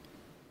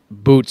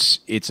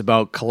Boots, it's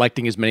about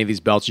collecting as many of these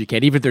belts as you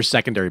can, even if they're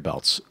secondary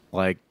belts,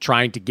 like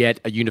trying to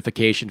get a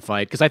unification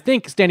fight. Because I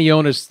think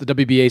Stanionis, the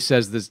WBA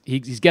says this,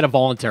 he's get a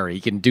voluntary. He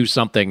can do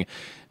something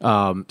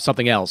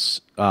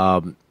else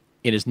in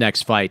his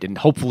next fight, and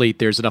hopefully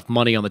there's enough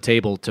money on the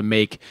table to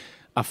make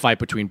a fight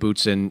between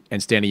Boots and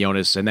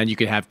Stanionis, and then you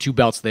can have two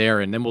belts there,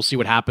 and then we'll see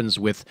what happens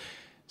with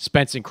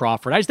Spence and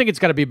Crawford. I just think it's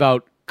got to be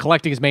about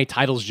collecting as many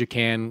titles as you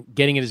can,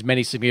 getting in as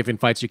many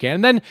significant fights as you can,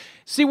 and then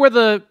see where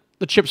the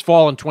chips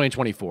fall in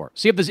 2024.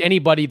 See if there's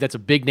anybody that's a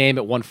big name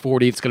at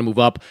 140 that's going to move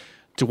up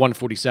to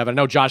 147. I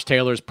know Josh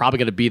Taylor is probably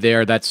going to be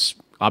there. That's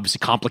obviously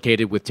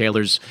complicated with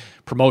Taylor's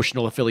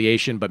promotional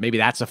affiliation, but maybe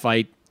that's a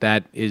fight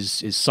that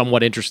is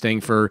somewhat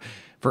interesting for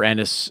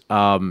Ennis.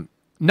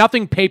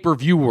 Nothing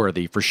pay-per-view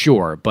worthy for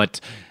sure,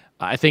 but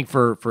I think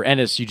for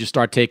Ennis, you just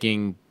start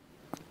taking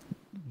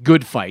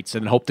good fights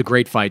and hope the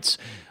great fights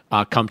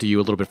come to you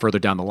a little bit further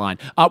down the line.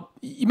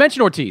 You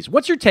mentioned Ortiz.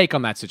 What's your take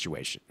on that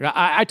situation?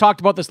 I talked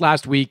about this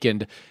last week,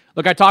 and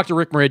look, I talked to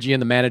Rick Meridian,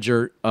 the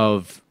manager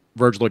of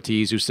Virgil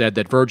Ortiz, who said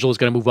that Virgil is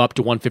going to move up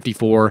to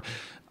 154.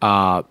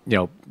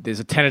 There's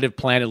a tentative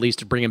plan at least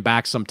to bring him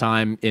back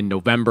sometime in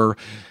November.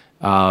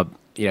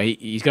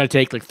 He's going to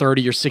take like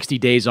 30 or 60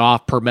 days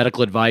off per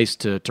medical advice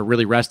to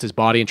really rest his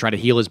body and try to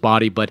heal his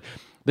body. But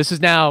this is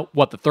now,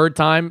 the third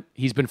time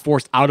he's been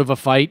forced out of a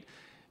fight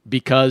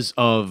because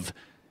of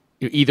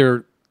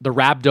either the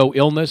rhabdo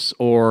illness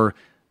or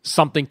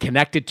something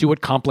connected to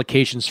it,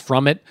 complications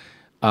from it.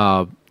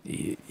 I'm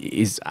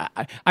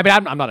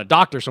not a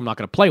doctor, so I'm not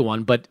going to play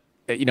one, but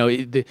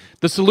the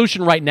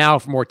solution right now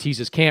from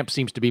Ortiz's camp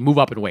seems to be move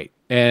up and wait.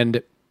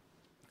 And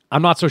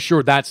I'm not so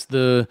sure that's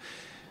going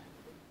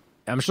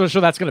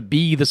to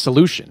be the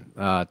solution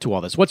to all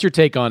this. What's your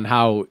take on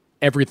how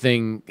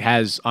everything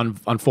has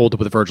unfolded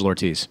with Virgil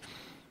Ortiz?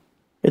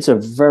 It's a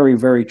very,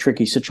 very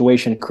tricky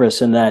situation,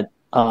 Chris, in that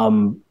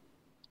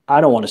I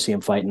don't want to see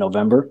him fight in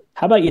November.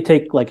 How about you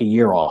take like a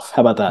year off?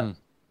 How about that?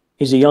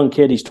 He's a young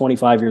kid. He's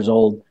 25 years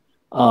old.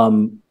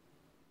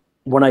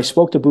 When I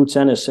spoke to Boots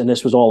Ennis, and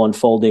this was all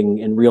unfolding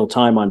in real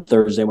time on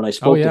Thursday, when I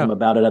spoke to him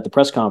about it at the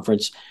press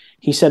conference,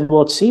 he said,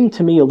 well, it seemed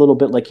to me a little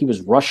bit like he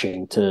was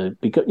rushing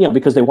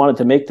because they wanted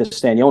to make the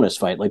Stanionis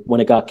fight. Like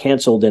when it got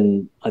canceled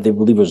in, I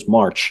believe it was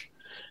March,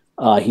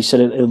 he said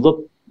it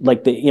looked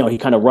like he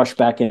kind of rushed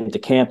back into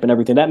camp and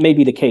everything. That may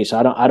be the case.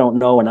 I don't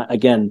know. And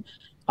again,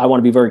 I want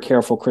to be very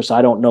careful, Chris.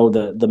 I don't know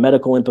the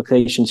medical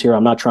implications here.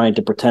 I'm not trying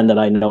to pretend that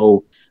I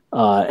know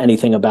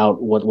anything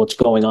about what's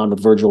going on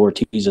with Virgil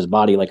Ortiz's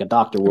body like a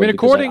doctor would. I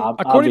mean,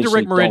 according to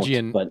Rick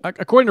Meridian,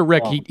 according to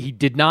Rick, he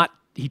did not.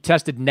 He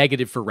tested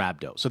negative for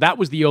rhabdo. So that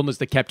was the illness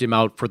that kept him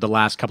out for the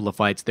last couple of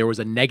fights. There was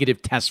a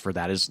negative test for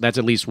that. That's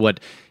at least what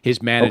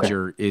his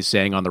manager is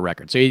saying on the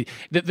record. So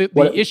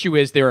the issue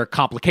is there are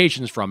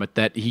complications from it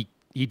that he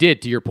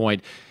did, to your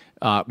point,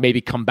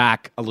 maybe come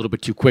back a little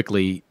bit too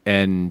quickly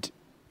and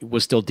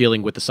was still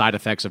dealing with the side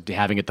effects of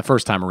having it the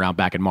first time around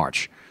back in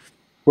March.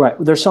 Right.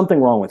 There's something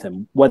wrong with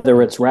him,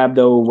 whether it's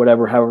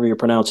rhabdo, however you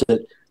pronounce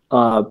it,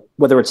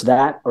 whether it's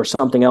that or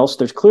something else.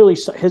 There's clearly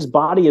his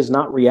body is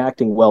not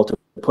reacting well to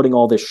putting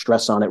all this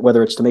stress on it,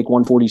 whether it's to make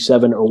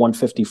 147 or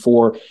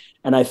 154.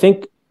 And I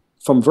think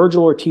from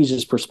Virgil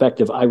Ortiz's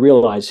perspective, I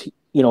realize,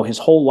 his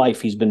whole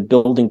life he's been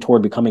building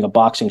toward becoming a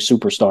boxing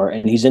superstar,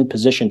 and he's in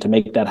position to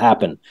make that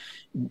happen.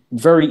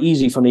 Very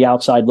easy from the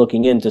outside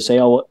looking in to say,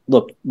 oh,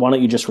 look, why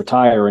don't you just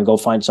retire and go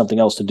find something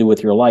else to do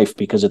with your life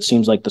because it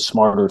seems like the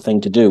smarter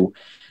thing to do.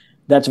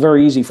 That's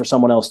very easy for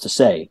someone else to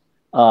say.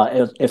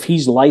 If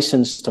he's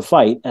licensed to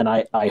fight, and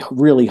I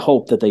really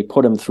hope that they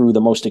put him through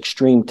the most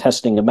extreme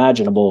testing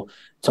imaginable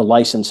to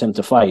license him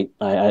to fight,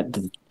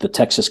 the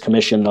Texas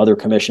Commission, other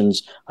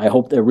commissions, I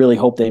really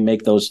hope they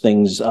make those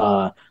things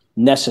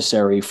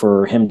necessary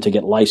for him to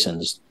get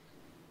licensed.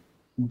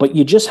 But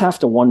you just have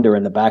to wonder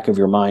in the back of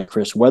your mind,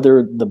 Chris,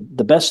 whether the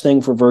best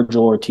thing for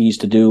Virgil Ortiz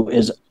to do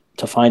is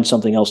to find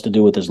something else to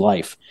do with his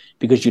life,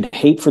 because you'd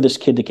hate for this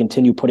kid to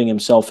continue putting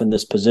himself in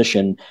this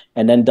position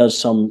and then does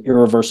some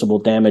irreversible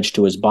damage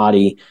to his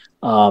body.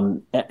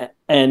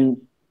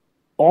 And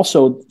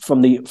also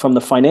from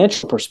the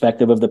financial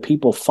perspective of the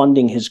people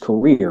funding his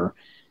career,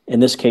 in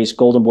this case,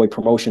 Golden Boy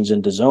Promotions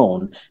and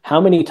DAZN, how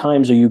many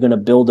times are you going to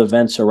build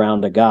events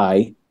around a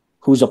guy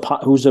who's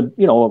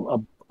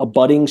a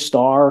budding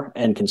star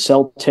and can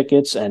sell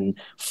tickets and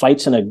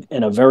fights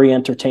in a very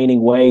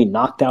entertaining way,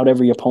 knocked out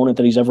every opponent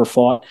that he's ever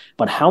fought?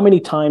 But how many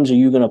times are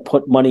you going to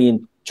put money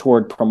in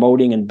toward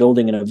promoting and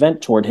building an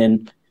event toward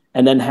him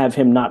and then have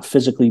him not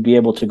physically be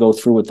able to go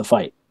through with the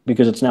fight?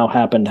 Because it's now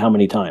happened how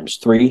many times?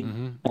 3?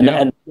 Mm-hmm.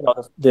 And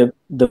the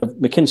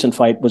McKinson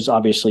fight was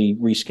obviously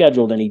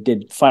rescheduled, and he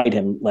did fight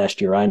him last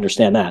year. I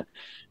understand that.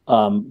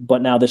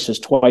 But now this is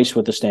twice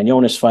with the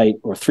Stanionis fight,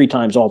 or 3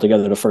 times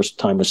altogether. The first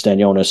time was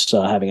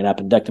Stanionis having an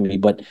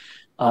appendectomy. But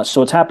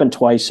so it's happened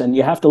twice, and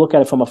you have to look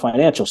at it from a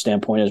financial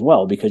standpoint as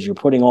well, because you're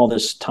putting all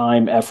this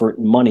time, effort,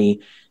 and money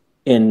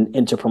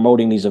into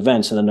promoting these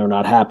events, and then they're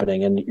not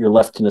happening, and you're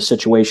left in a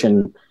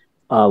situation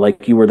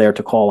like you were there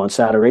to call on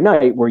Saturday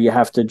night, where you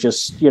have to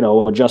just,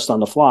 adjust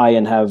on the fly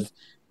and have,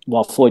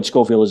 while Floyd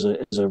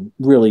Schofield is a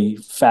really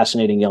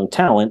fascinating young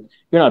talent,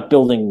 you're not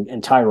building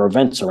entire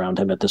events around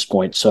him at this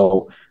point.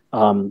 So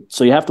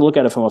you have to look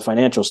at it from a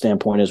financial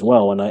standpoint as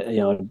well.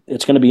 And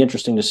it's going to be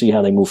interesting to see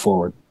how they move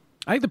forward.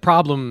 I think the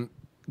problem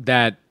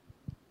that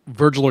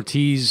Virgil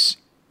Ortiz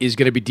is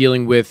going to be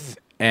dealing with,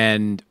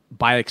 and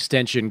by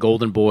extension,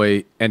 Golden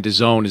Boy and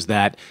DAZN, is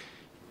that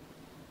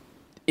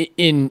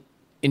in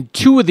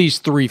 2 of these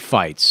 3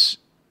 fights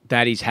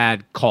that he's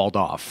had called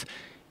off,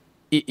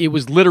 it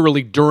was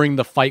literally during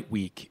the fight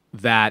week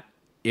that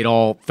it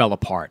all fell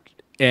apart.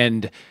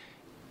 And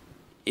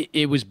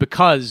it was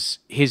because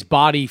his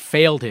body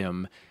failed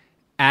him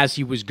as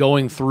he was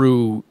going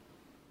through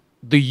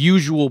the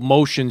usual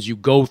motions you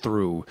go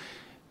through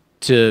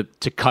to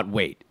cut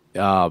weight.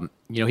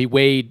 He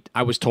weighed,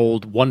 I was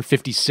told,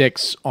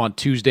 156 on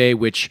Tuesday,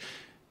 which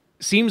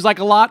seems like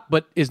a lot,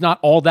 but is not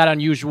all that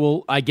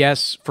unusual, I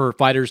guess, for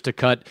fighters to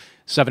cut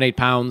 7-8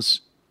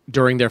 pounds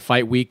during their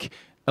fight week.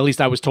 At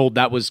least I was told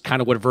that was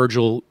kind of what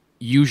Virgil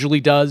usually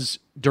does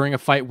during a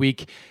fight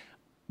week.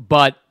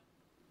 But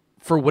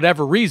for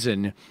whatever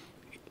reason,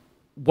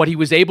 what he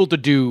was able to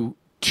do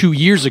 2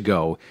 years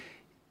ago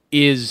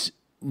is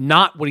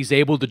not what he's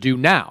able to do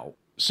now.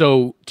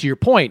 So to your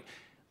point,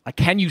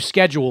 can you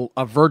schedule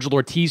a Virgil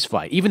Ortiz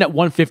fight, even at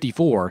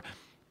 154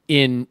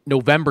 in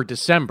November,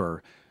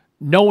 December,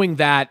 knowing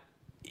that,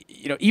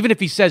 even if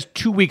he says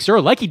 2 weeks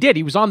early, like he did,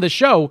 he was on this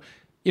show,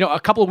 a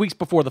couple of weeks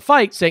before the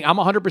fight saying, I'm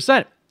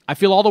 100%. I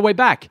feel all the way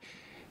back.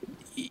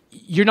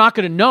 You're not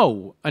going to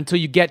know until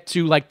you get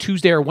to like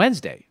Tuesday or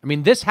Wednesday. I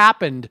mean, this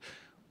happened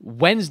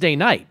Wednesday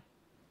night,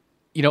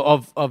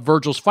 of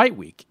Virgil's fight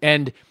week.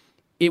 And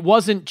it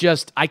wasn't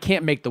just, I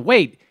can't make the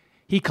weight.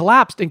 He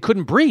collapsed and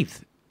couldn't breathe.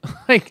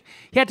 Like,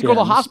 he had to go to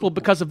the hospital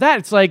because of that.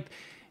 It's like,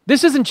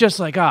 this isn't just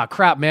like,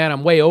 crap, man,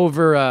 I'm way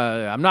over.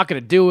 I'm not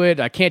going to do it.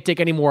 I can't take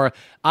any more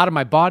out of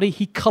my body.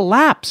 He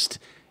collapsed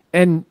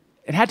and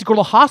had to go to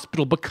the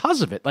hospital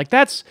because of it. Like,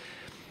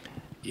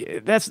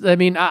 I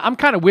mean, I'm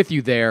kind of with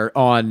you there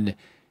on,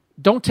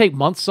 don't take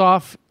months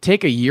off,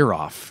 take a year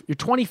off. You're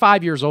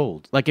 25 years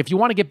old. Like, if you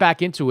want to get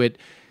back into it,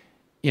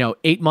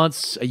 8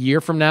 months, a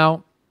year from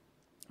now,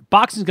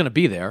 boxing's going to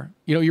be there.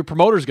 Your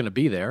promoter's going to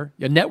be there.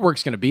 Your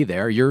network's going to be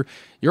there. You're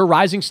a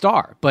rising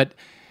star. But,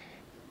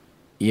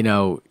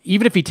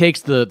 even if he takes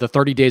the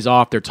 30 days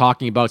off, they're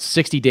talking about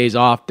 60 days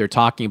off. They're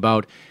talking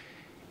about,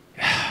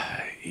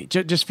 it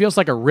just feels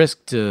like a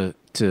risk to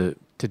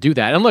do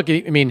that. And look,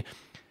 I mean,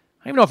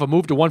 I don't even know if a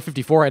move to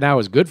 154 right now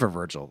is good for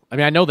Virgil. I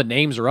mean, I know the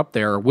names are up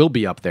there or will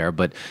be up there,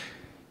 but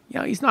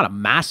he's not a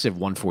massive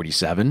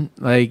 147.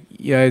 Like,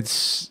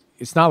 it's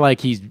not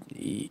like he's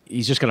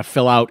just going to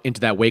fill out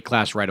into that weight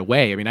class right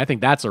away. I mean, I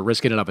think that's a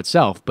risk in and of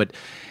itself. But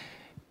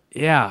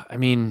yeah, I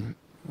mean,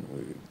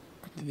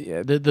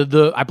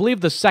 I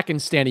believe the second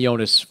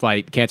Stanionis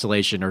fight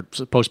cancellation or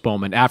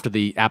postponement after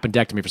the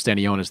appendectomy for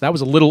Stanionis, that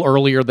was a little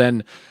earlier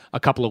than a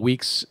couple of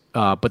weeks.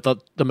 But the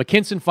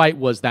McKinson fight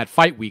was that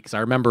fight week. 'Cause I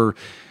remember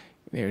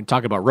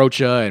talking about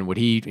Rocha and would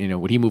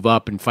he move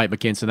up and fight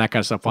McKinson, that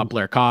kind of stuff, on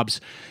Blair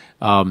Cobbs.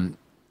 And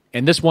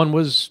this one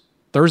was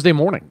Thursday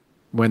morning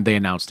when they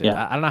announced it.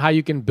 Yeah. I don't know how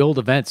you can build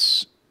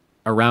events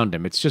around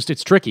him.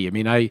 It's tricky. I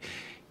mean,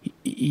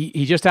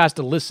 he just has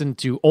to listen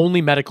to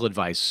only medical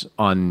advice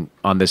on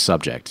this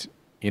subject.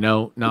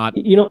 Not.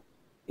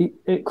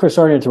 Chris,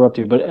 sorry to interrupt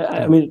you, but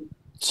I mean,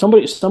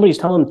 somebody's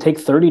telling him to take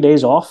 30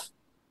 days off.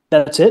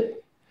 That's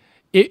it.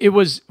 It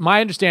was my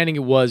understanding.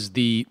 It was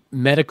the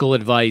medical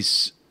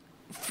advice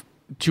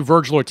to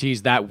Virgil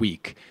Ortiz that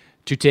week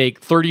to take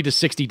 30 to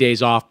 60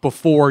 days off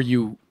before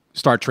you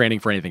start training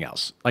for anything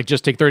else. Like,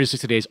 just take 30 to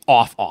 60 days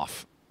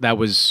off. That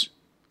was,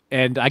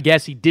 and I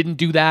guess he didn't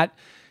do that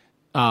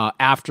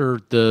after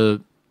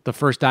the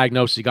first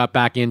diagnosis. He got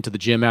back into the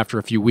gym after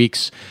a few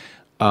weeks.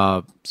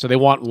 So they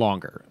want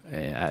longer.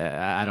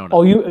 I don't know.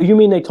 Oh, you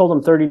mean they told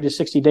him 30 to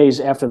 60 days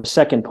after the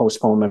second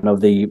postponement of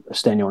the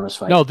Stanionis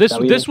fight? No,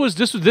 this was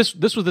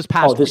this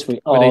past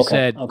week. Where they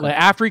said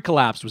after he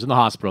collapsed, was in the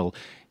hospital,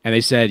 and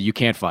they said you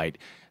can't fight.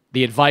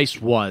 The advice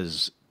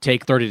was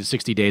take 30 to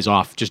 60 days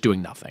off just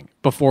doing nothing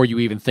before you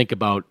even think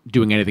about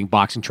doing anything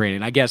boxing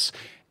training. I guess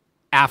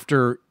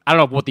after, I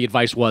don't know what the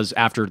advice was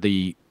after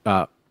the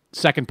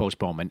second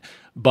postponement,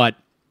 but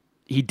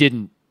he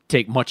didn't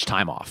take much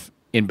time off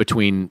in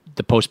between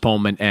the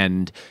postponement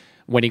and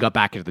when he got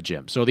back into the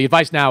gym. So the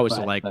advice now is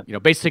to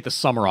basically take the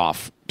summer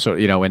off. So,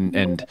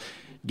 and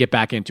get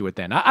back into it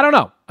then. I don't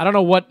know. I don't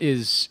know what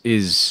is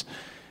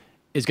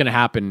going to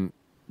happen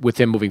with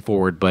him moving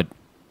forward, but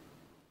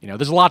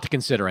there's a lot to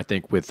consider, I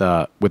think, with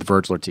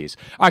Virgil Ortiz.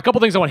 All right, a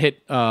couple things I want to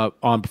hit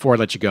on before I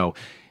let you go.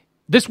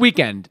 This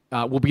weekend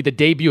will be the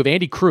debut of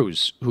Andy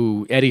Cruz,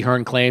 who Eddie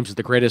Hearn claims is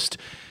the greatest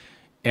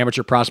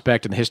amateur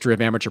prospect in the history of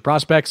amateur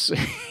prospects.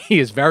 He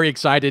is very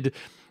excited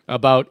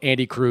about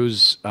Andy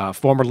Cruz,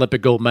 former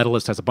Olympic gold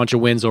medalist, has a bunch of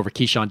wins over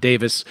Keyshawn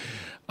Davis.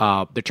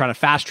 They're trying to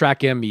fast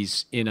track him.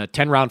 He's in a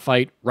 10-round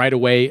fight right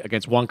away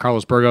against Juan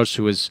Carlos Burgos,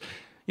 who has,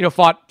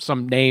 fought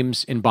some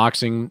names in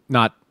boxing,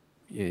 not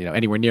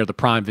anywhere near the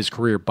prime of his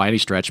career by any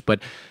stretch.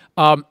 But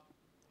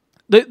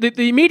the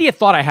immediate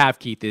thought I have,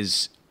 Keith,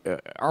 is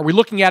are we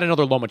looking at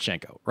another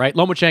Lomachenko, right?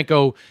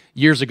 Lomachenko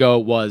years ago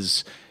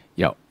was,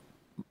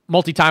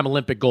 multi-time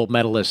Olympic gold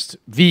medalist,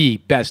 the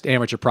best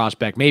amateur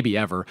prospect maybe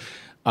ever.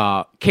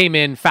 Came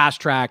in,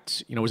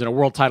 fast-tracked, was in a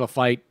world title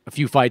fight, a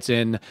few fights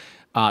in.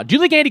 Do you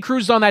think Andy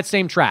Cruz is on that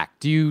same track?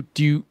 Do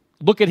you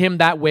look at him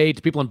that way?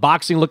 Do people in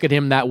boxing look at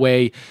him that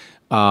way?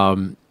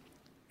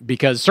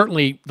 Because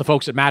certainly the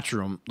folks at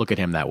Matchroom look at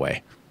him that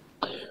way.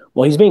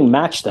 Well, he's being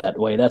matched that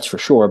way, that's for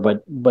sure.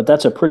 But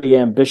that's a pretty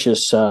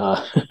ambitious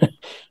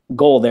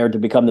goal there to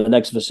become the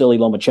next Vasily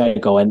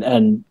Lomachenko,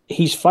 and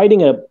he's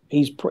fighting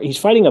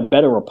a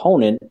better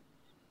opponent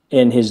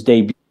in his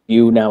debut.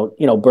 Now,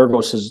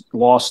 Burgos has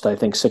lost, I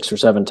think, 6 or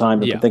 7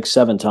 times. I think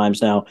 7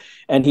 times now.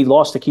 And he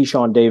lost to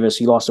Keyshawn Davis.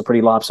 He lost a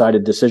pretty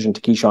lopsided decision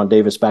to Keyshawn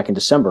Davis back in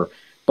December.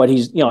 But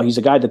he's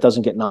a guy that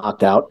doesn't get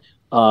knocked out.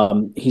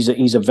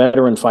 He's a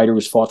veteran fighter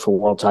who's fought for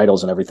world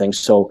titles and everything.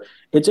 So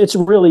it's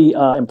really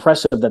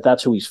impressive that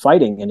that's who he's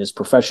fighting in his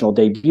professional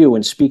debut,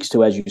 and speaks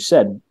to, as you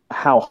said,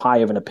 how high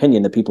of an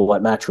opinion the people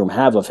at Matchroom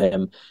have of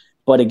him.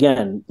 But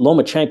again,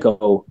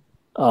 Lomachenko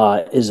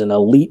is an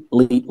elite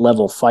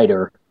level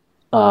fighter.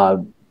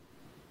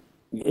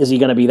 Is he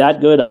going to be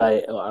that good?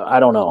 I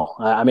don't know.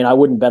 I mean, I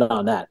wouldn't bet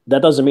on that.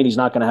 That doesn't mean he's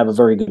not going to have a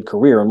very good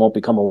career and won't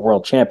become a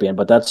world champion,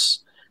 but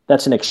that's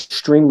an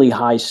extremely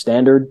high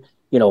standard.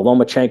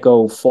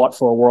 Lomachenko fought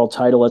for a world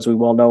title, as we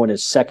well know, in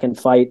his second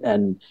fight,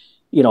 and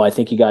I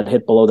think he got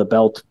hit below the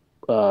belt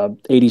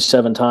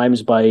 87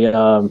 times by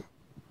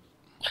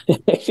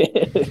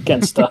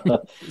against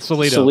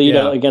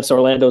Salido, against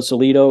Orlando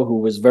Salido, who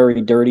was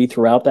very dirty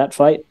throughout that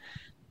fight.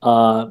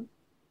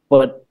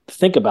 But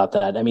think about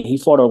that. I mean, he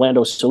fought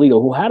Orlando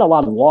Salido, who had a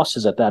lot of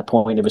losses at that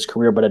point of his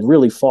career, but had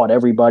really fought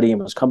everybody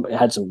and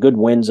had some good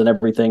wins and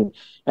everything.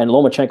 And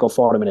Lomachenko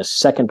fought him in his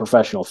second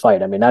professional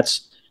fight. I mean,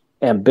 that's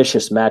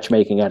ambitious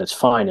matchmaking at its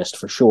finest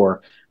for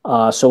sure.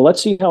 So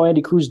let's see how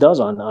Andy Cruz does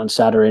on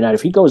Saturday night.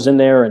 If he goes in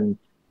there and,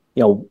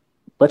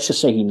 let's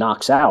just say he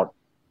knocks out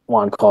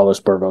Juan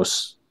Carlos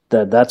Burgos,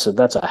 that's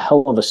a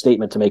hell of a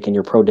statement to make in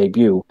your pro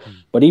debut.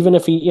 But even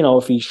if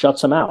he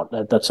shuts him out,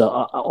 that's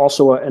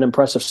also an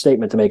impressive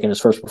statement to make in his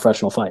first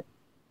professional fight.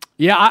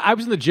 Yeah, I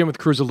was in the gym with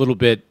Cruz a little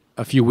bit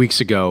a few weeks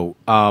ago.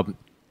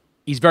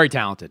 He's very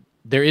talented.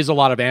 There is a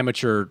lot of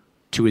amateur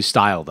to his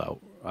style, though,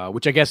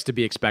 which I guess to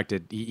be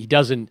expected. He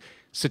doesn't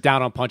sit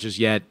down on punches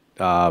yet.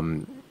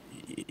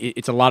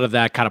 It's a lot of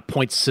that kind of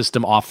point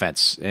system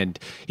offense, and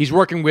he's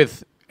working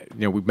with.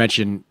 We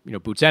mentioned,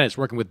 Boots Ennis,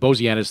 working with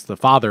Bozy Ennis, the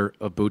father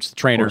of Boots, the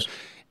trainer.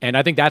 And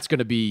I think that's going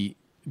to be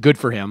good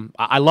for him.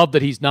 I love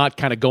that he's not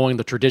kind of going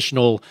the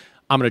traditional,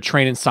 I'm going to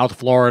train in South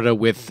Florida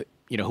with,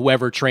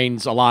 whoever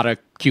trains a lot of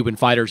Cuban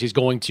fighters. He's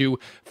going to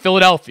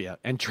Philadelphia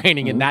and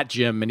training in that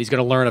gym, and he's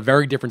going to learn a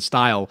very different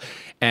style.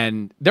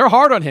 And they're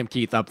hard on him,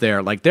 Keith, up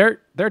there. Like,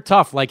 they're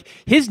tough. Like,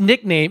 his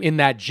nickname in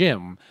that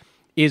gym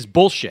is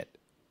Bullshit.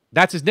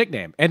 That's his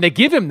nickname. And they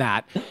give him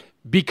that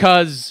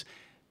because,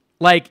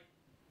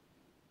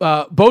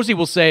 Bozy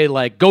will say,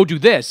 go do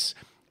this,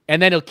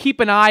 and then he'll keep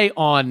an eye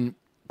on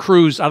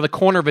Cruz out of the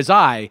corner of his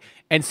eye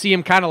and see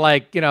him kind of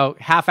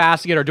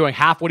half-assing it or doing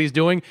half what he's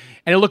doing,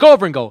 and he'll look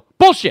over and go,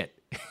 bullshit!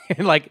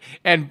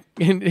 and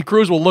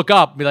Cruz will look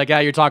up and be like,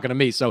 you're talking to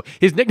me. So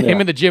his nickname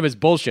in the gym is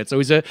Bullshit. So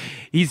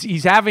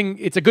he's having,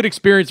 it's a good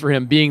experience for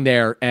him being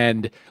there,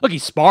 and look,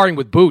 he's sparring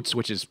with Boots,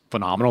 which is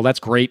phenomenal.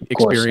 That's great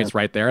experience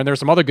right there. And there's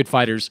some other good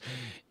fighters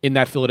in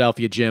that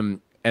Philadelphia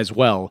gym as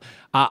well.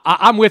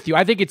 I'm with you.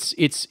 I think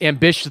it's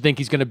ambitious to think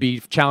he's going to be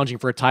challenging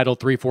for a title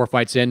 3-4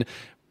 fights in.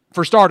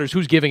 For starters,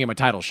 who's giving him a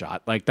title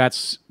shot?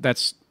 That's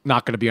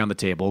not going to be on the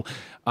table.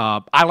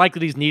 I like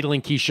that he's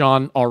needling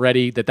Keyshawn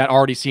already, that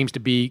already seems to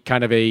be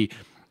kind of a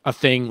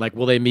thing.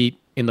 Will they meet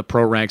in the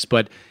pro ranks?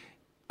 But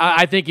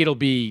I think it'll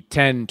be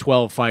 10,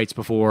 12 fights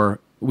before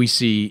we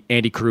see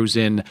Andy Cruz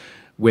in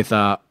with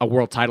a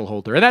world title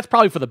holder. And that's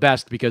probably for the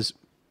best, because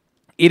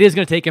it is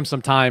going to take him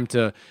some time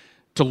to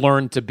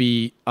learn to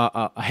be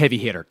a heavy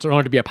hitter, to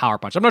learn to be a power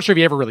puncher. I'm not sure if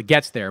he ever really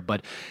gets there,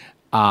 but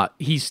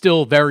he's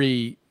still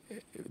very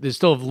there's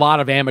still a lot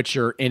of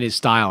amateur in his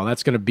style, and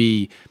that's going to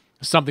be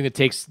something that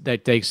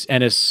takes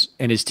Ennis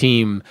and his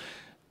team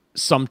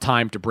some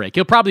time to break.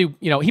 He'll probably,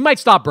 he might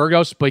stop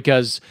Burgos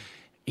because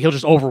he'll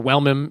just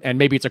overwhelm him, and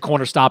maybe it's a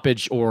corner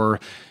stoppage or,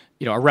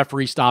 a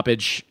referee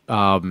stoppage.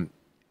 And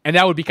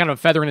that would be kind of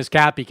a feather in his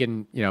cap. He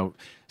can,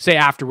 say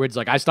afterwards,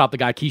 like, I stopped the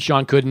guy,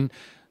 Keyshawn couldn't.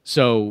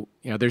 So,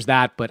 there's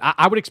that. But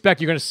I would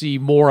expect you're going to see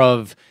more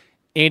of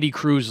Andy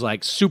Cruz,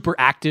 like, super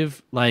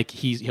active. Like,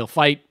 he'll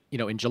fight,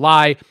 in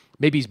July.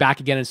 Maybe he's back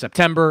again in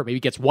September. Maybe he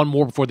gets one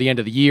more before the end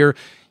of the year.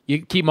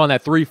 You keep him on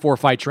that 3-4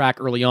 fight track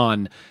early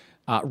on,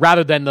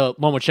 rather than the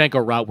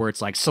Lomachenko route where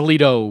it's like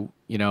Salido,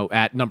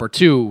 at number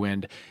 2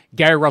 and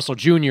Gary Russell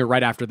Jr.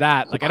 right after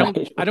that. Like,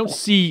 I don't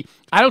see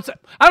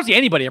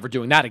anybody ever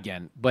doing that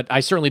again. But I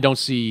certainly don't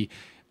see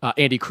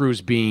Andy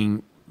Cruz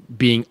being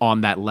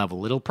on that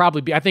level. It'll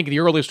probably be, I think the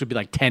earliest would be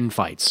like 10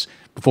 fights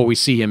before we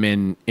see him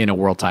in a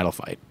world title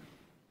fight.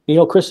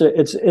 Chris,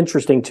 it's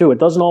interesting, too. It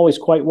doesn't always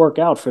quite work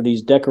out for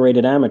these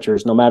decorated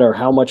amateurs, no matter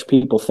how much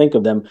people think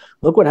of them.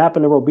 Look what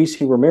happened to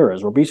Robeisy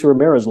Ramirez. Robeisy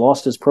Ramirez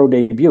lost his pro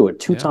debut. A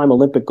 2-time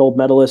Olympic gold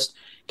medalist,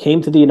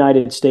 came to the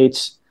United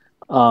States,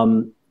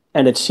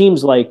 and it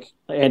seems like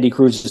Andy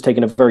Cruz has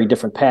taken a very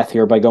different path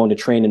here by going to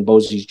train in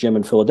Bosie's gym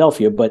in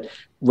Philadelphia. But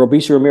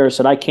Robeisy Ramirez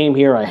said, I came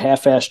here, I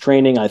half-assed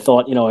training. I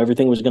thought,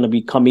 everything was going to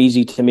become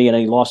easy to me, and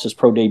he lost his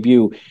pro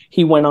debut.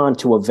 He went on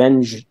to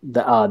avenge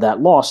that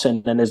loss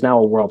and is now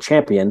a world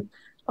champion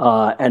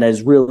and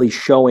is really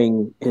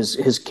showing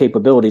his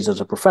capabilities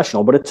as a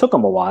professional. But it took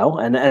him a while,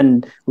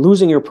 and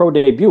losing your pro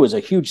debut is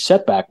a huge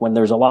setback when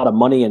there's a lot of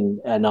money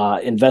and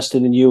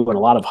invested in you and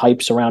a lot of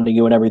hype surrounding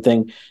you and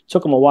everything. It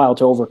took him a while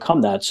to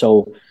overcome that.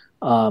 So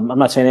I'm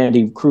not saying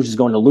Andy Cruz is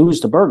going to lose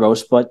to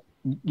Burgos, but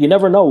you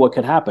never know what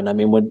could happen. I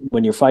mean,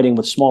 when you're fighting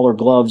with smaller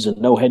gloves and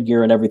no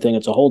headgear and everything,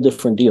 it's a whole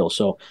different deal.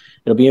 So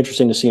it'll be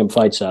interesting to see him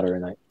fight Saturday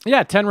night.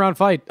 Yeah, 10-round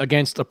fight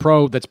against a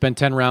pro that's been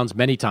 10 rounds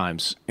many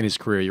times in his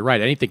career. You're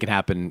right. Anything can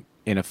happen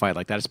in a fight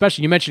like that,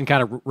 especially you mentioned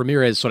kind of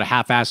Ramirez sort of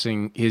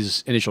half-assing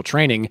his initial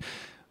training.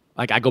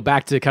 Like, I go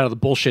back to kind of the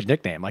bullshit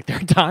nickname. Like, there are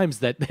times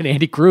that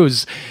Andy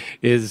Cruz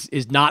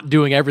is not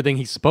doing everything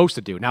he's supposed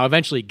to do. Now,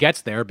 eventually he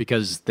gets there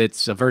because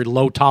it's a very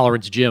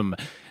low-tolerance gym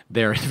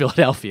there in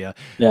Philadelphia.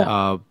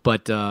 Yeah.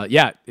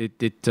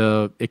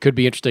 It could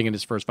be interesting in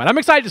his first fight. I'm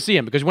excited to see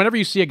him because whenever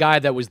you see a guy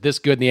that was this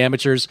good in the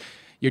amateurs,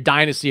 you're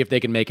dying to see if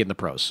they can make it in the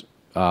pros.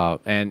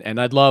 And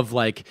I'd love,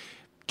 like,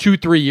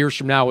 2-3 years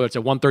from now, whether it's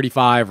at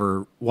 135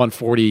 or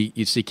 140,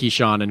 you see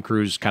Keyshawn and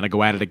Cruz kind of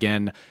go at it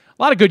again.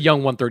 A lot of good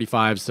young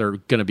 135s that are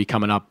going to be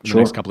coming up in the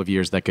next couple of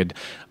years that could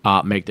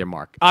make their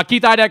mark.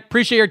 Keith Idec,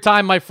 appreciate your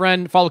time, my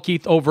friend. Follow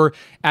Keith over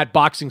at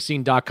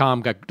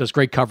BoxingScene.com. Does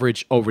great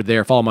coverage over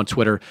there. Follow him on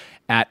Twitter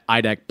at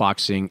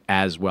IDECBoxing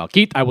as well.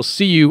 Keith, I will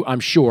see you, I'm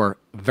sure,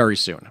 very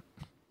soon.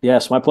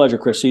 Yes, my pleasure,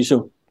 Chris. See you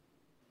soon.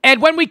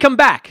 And when we come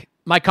back,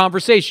 my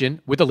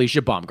conversation with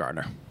Alicia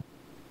Baumgartner.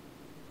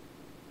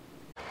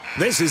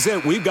 This is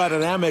it. We've got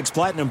an Amex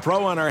Platinum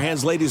Pro on our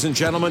hands, ladies and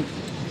gentlemen.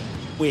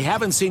 We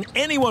haven't seen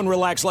anyone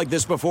relax like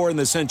this before in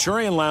the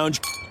Centurion Lounge.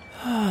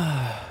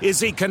 Is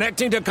he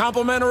connecting to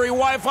complimentary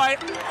Wi-Fi?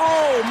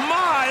 Oh,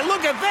 my!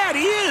 Look at that!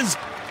 He is!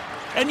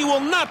 And you will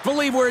not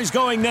believe where he's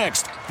going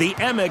next. The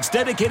Amex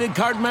dedicated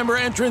card member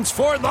entrance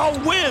for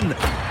the win!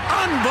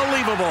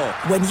 Unbelievable!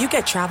 When you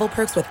get travel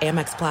perks with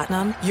Amex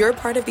Platinum, you're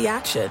part of the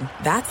action.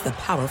 That's the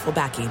powerful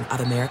backing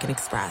of American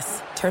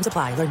Express. Terms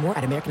apply. Learn more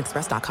at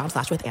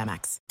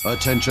americanexpress.com/withAmex.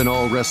 Attention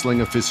all wrestling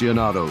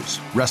aficionados.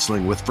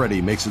 Wrestling with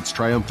Freddie makes its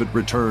triumphant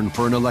return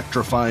for an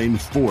electrifying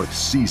 4th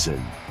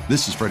season.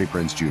 This is Freddie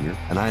Prinze Jr.,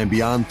 and I am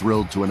beyond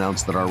thrilled to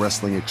announce that our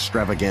wrestling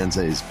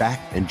extravaganza is back,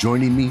 and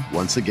joining me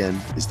once again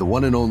is the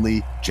one and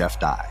only Jeff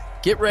Dye.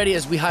 Get ready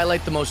as we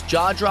highlight the most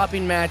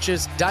jaw-dropping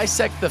matches,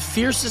 dissect the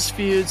fiercest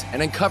feuds,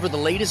 and uncover the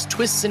latest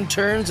twists and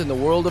turns in the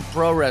world of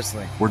pro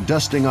wrestling. We're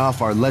dusting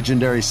off our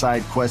legendary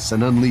side quests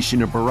and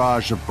unleashing a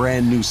barrage of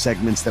brand new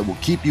segments that will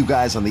keep you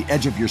guys on the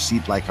edge of your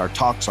seat like our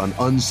talks on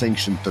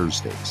Unsanctioned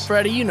Thursdays.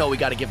 Freddie, you know we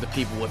got to give the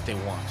people what they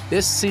want.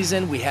 This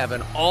season, we have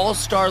an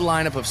all-star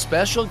lineup of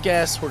special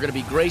guests who are going to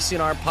be gracing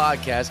our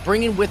podcast,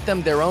 bringing with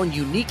them their own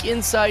unique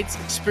insights,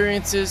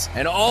 experiences,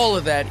 and all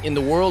of that in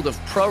the world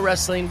of pro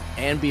wrestling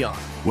and beyond.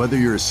 Whether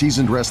you're a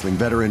seasoned wrestling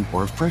veteran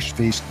or a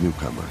fresh-faced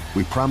newcomer,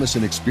 we promise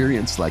an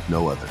experience like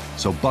no other.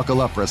 So buckle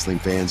up, wrestling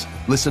fans.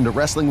 Listen to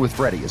Wrestling with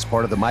Freddie as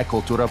part of the My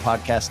Cultura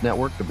Podcast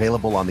Network,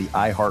 available on the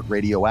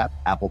iHeartRadio app,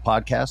 Apple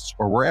Podcasts,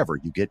 or wherever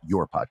you get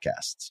your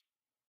podcasts.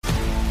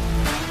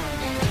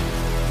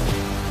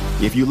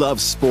 If you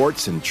love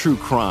sports and true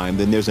crime,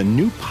 then there's a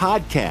new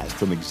podcast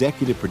from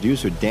executive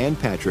producer Dan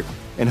Patrick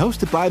and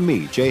hosted by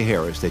me, Jay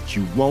Harris, that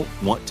you won't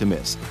want to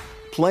miss.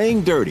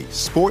 Playing Dirty: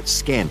 Sports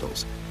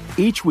Scandals.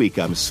 Each week,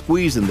 I'm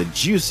squeezing the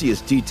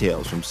juiciest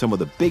details from some of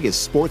the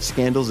biggest sports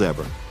scandals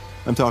ever.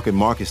 I'm talking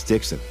Marcus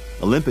Dixon,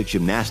 Olympic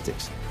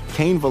gymnastics,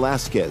 Cain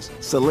Velasquez,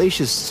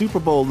 salacious Super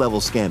Bowl-level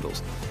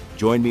scandals.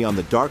 Join me on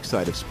the dark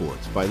side of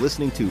sports by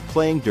listening to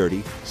Playing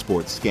Dirty: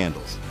 Sports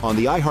Scandals on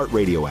the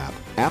iHeartRadio app,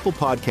 Apple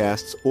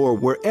Podcasts, or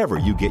wherever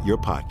you get your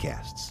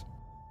podcasts.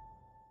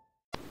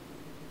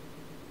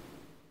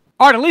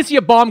 All right,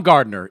 Alicia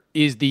Baumgardner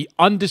is the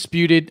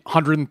undisputed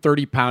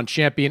 130-pound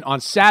champion. On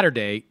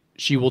Saturday,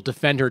 she will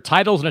defend her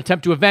titles and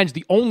attempt to avenge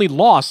the only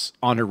loss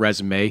on her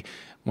resume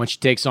when she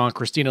takes on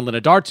Christina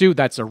Linadartu.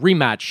 That's a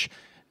rematch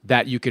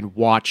that you can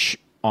watch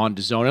on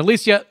DAZN.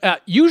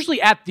 Alicia,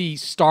 usually at the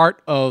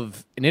start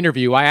of an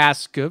interview, I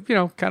ask,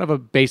 kind of a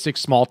basic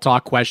small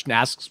talk question,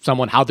 ask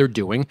someone how they're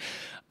doing.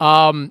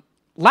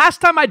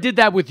 Last time I did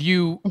that with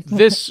you,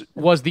 this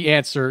was the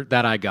answer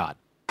that I got.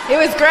 It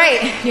was great.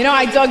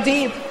 I dug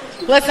deep.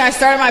 Listen, I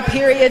started my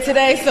period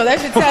today, so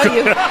that should tell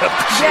you. Yeah.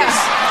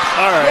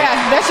 All right.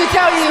 Yeah, that should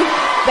tell you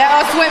that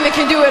us women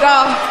can do it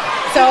all.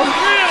 So,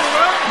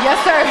 yes,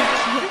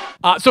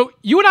 sir. So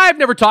you and I have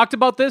never talked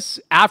about this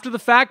after the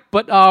fact,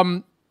 but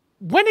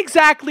when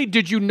exactly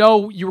did you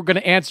know you were going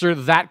to answer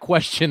that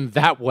question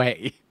that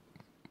way?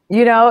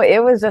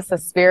 It was just a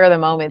spur of the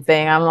moment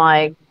thing. I'm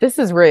like, this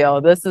is real.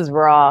 This is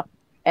raw.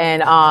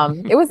 And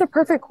it was the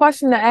perfect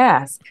question to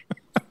ask.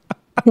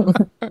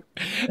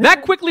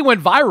 That quickly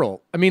went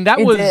viral. I mean,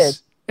 it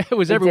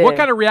was everywhere. What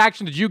kind of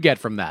reaction did you get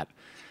from that?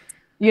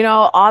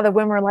 All the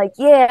women were like,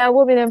 yeah,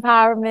 women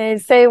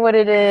empowerment, say what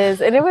it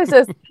is. And it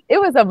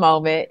was a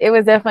moment. It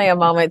was definitely a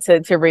moment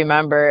to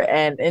remember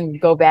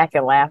and go back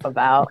and laugh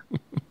about.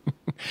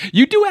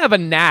 You do have a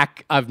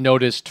knack, I've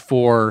noticed,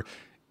 for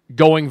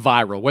going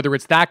viral, whether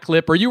it's that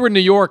clip or you were in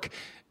New York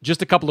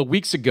just a couple of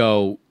weeks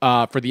ago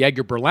for the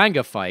Edgar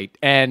Berlanga fight.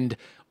 And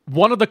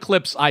one of the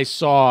clips I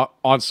saw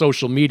on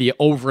social media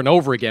over and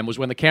over again was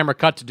when the camera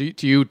cut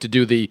to you to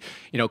do the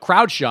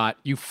crowd shot.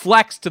 You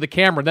flexed to the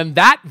camera, then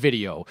that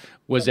video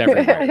was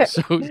everywhere.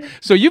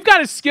 so you've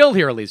got a skill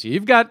here, Alicia.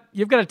 You've got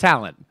a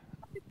talent.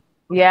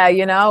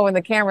 Yeah, when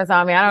the camera's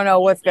on me, I don't know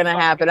what's going to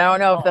happen. I don't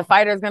know if the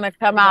fighter's going to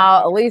come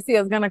out,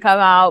 Alicia's going to come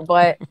out,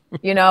 but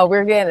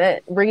we're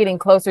getting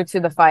closer to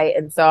the fight,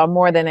 and so I'm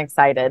more than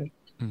excited.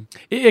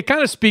 It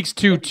kind of speaks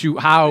to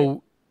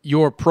how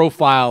your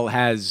profile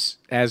has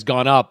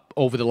gone up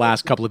over the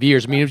last couple of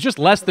years. I mean, it was just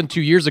less than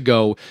 2 years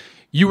ago,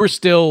 you were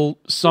still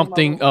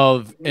something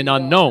of an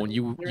unknown.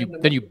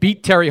 Then you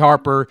beat Terry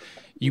Harper,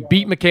 you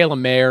beat Michaela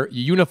Mayer,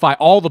 you unify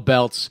all the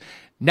belts.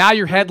 Now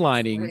you're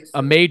headlining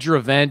a major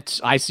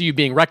event. I see you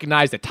being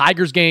recognized at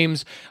Tigers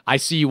games. I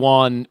see you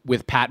on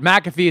with Pat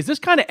McAfee. Is this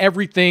kind of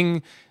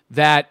everything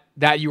that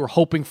you were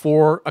hoping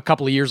for a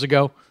couple of years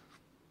ago?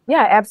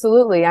 Yeah,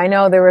 absolutely. I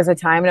know there was a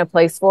time and a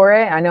place for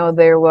it. I know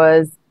there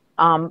was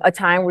a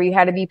time where you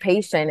had to be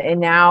patient. And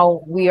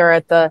now we are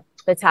at the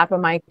top of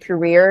my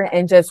career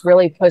and just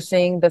really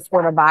pushing the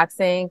sport of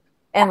boxing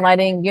and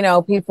letting,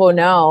 people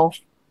know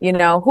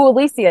who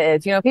Alicia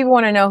is. People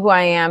want to know who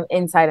I am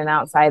inside and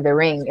outside the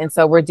ring. And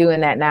so we're doing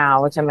that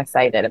now, which I'm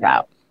excited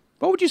about.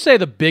 What would you say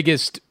the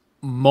biggest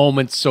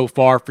moment so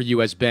far for you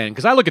has been?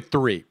 Because I look at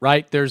three,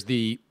 right? There's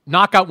the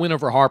knockout win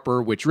over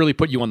Harper, which really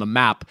put you on the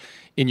map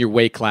in your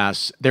weight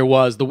class. There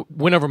was the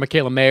win over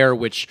Michaela Mayer,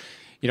 which,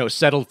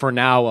 settled for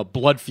now a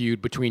blood feud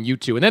between you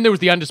two. And then there was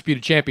the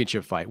undisputed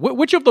championship fight.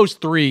 Which of those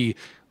three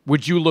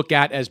would you look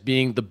at as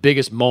being the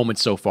biggest moment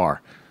so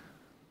far?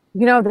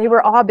 They were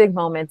all big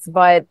moments,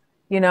 but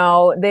they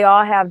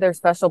all have their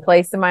special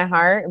place in my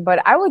heart.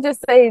 But I would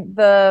just say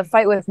the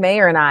fight with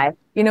Mayer and I,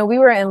 we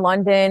were in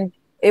London.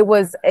 It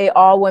was a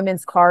all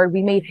women's card.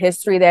 We made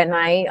history that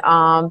night.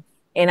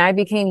 And I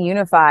became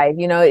unified.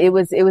 It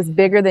was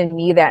bigger than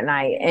me that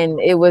night. And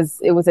it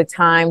was a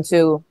time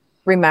to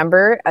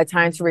remember, a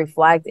time to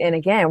reflect. And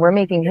again, we're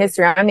making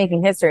history. I'm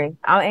making history.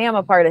 I am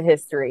a part of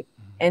history.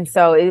 And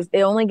so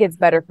it only gets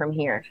better from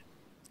here.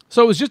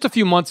 So it was just a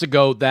few months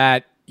ago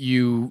that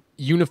you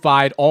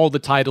unified all the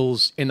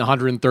titles in the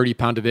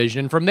 130-pound division.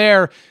 And from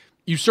there,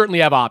 you certainly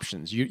have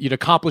options. You'd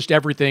accomplished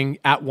everything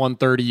at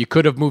 130. You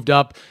could have moved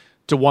up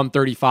to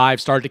 135,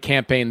 started a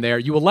campaign there.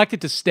 You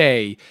elected to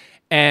stay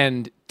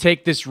and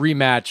take this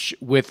rematch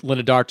with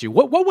Linadartu.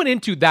 What went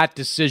into that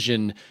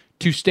decision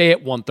to stay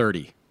at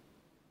 130?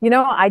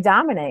 I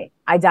dominate.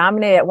 I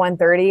dominate at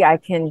 130. I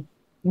can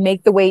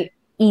make the weight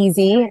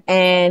easy.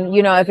 And,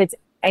 if it's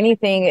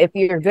anything, if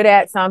you're good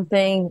at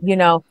something,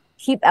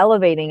 keep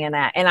elevating in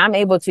that. And I'm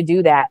able to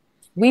do that.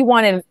 We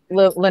wanted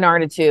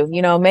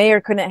Linadartu.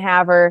 Mayer couldn't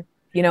have her.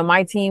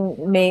 My team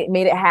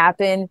made it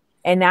happen.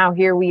 And now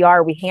here we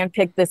are. We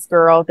handpicked this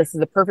girl. This is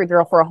the perfect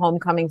girl for a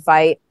homecoming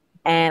fight.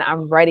 And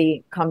I'm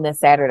ready come this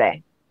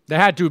Saturday. There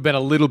had to have been a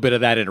little bit of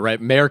that in it, right?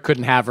 Mayer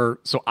couldn't have her,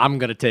 so I'm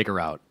going to take her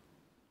out.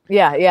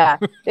 Yeah.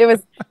 There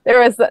was,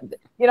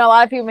 a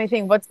lot of people may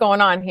think, what's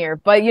going on here?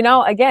 But,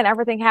 again,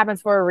 everything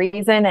happens for a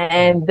reason.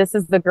 And this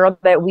is the girl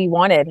that we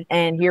wanted.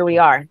 And here we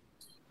are.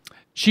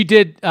 She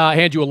did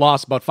hand you a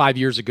loss about 5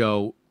 years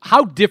ago.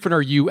 How different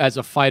are you as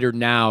a fighter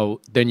now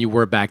than you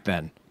were back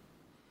then?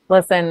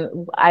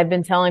 Listen, I've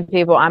been telling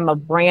people I'm a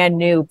brand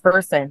new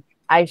person.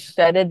 I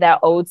shedded that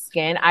old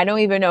skin. I don't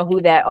even know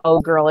who that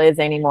old girl is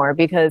anymore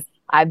because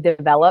I've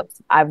developed,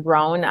 I've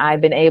grown,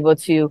 I've been able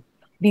to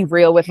be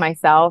real with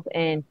myself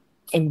and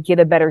get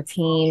a better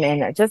team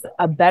and just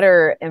a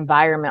better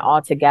environment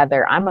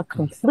altogether. I'm a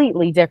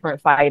completely different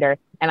fighter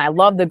and I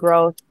love the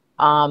growth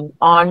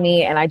on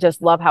me and I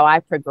just love how I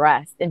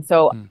progressed. And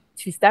so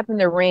to step in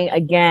the ring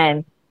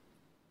again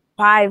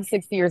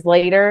 5-6 years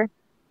later,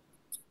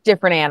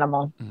 different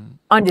animal,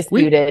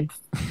 undisputed.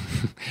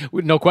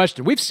 No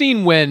question. We've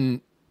seen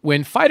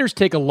when fighters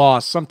take a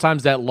loss,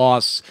 sometimes that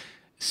loss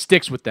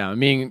sticks with them. I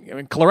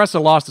mean,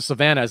 Claressa lost to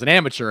Savannah as an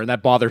amateur, and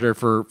that bothered her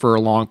for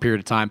a long period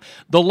of time.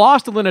 The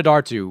loss to Linda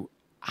Dartu,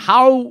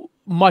 how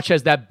much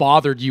has that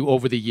bothered you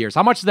over the years?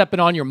 How much has that been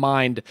on your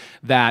mind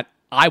that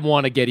I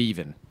want to get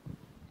even?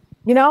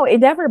 It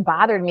never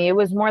bothered me. It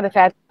was more the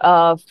fact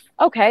of,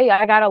 okay,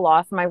 I got a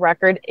loss on my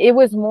record. It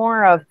was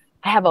more of,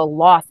 I have a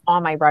loss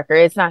on my record.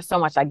 It's not so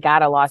much I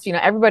got a loss.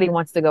 Everybody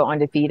wants to go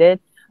undefeated.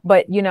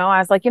 But, I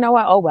was like, you know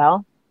what? Oh,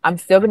 well, I'm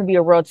still going to be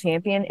a world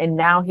champion. And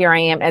now here I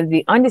am as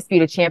the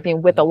undisputed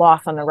champion with a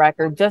loss on the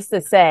record, just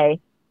to say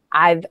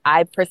I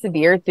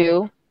persevered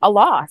through a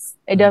loss.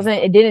 It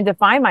didn't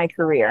define my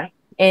career.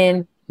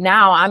 And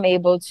now I'm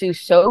able to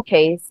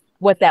showcase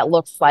what that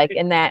looks like,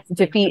 and that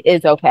defeat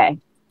is okay.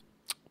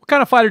 What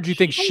kind of fighter do you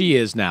think she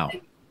is now?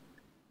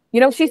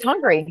 She's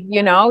hungry.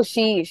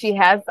 She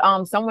has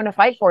someone to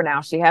fight for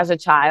now. She has a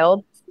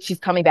child. She's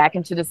coming back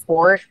into the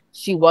sport.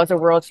 She was a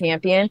world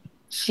champion.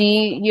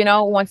 She,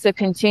 wants to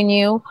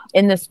continue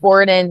in the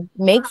sport and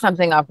make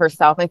something of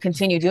herself and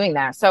continue doing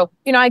that. So,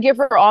 I give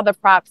her all the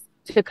props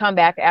to come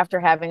back after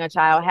having a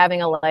child,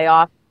 having a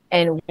layoff,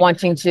 and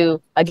wanting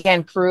to,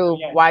 again, prove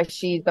why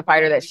she's the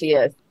fighter that she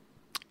is.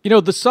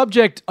 The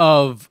subject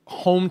of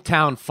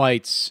hometown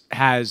fights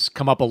has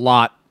come up a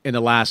lot in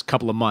the last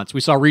couple of months. We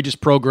saw Regis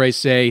Prograis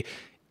say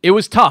it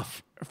was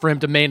tough for him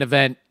to main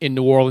event in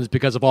New Orleans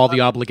because of all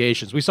the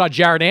obligations. We saw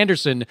Jared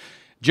Anderson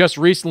just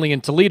recently in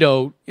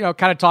Toledo,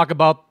 kind of talk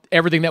about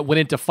everything that went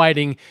into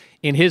fighting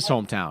in his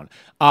hometown.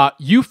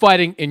 You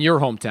fighting in your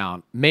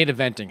hometown, main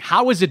eventing,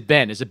 how has it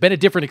been? Has it been a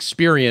different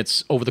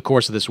experience over the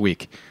course of this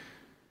week?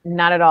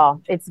 Not at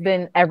all. It's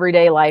been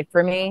everyday life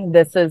for me.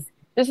 This is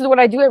what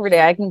I do every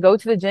day. I can go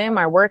to the gym,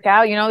 I work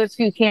out, there's a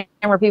few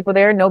camera people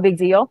there, no big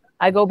deal.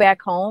 I go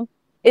back home.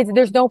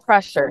 There's no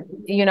pressure.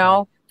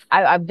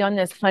 I've done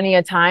this plenty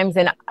of times.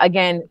 And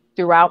again,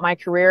 throughout my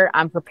career,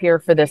 I'm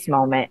prepared for this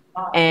moment.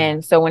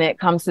 And so when it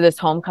comes to this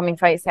homecoming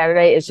fight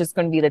Saturday, it's just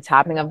going to be the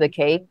topping of the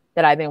cake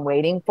that I've been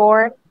waiting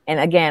for. And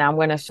again, I'm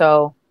going to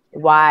show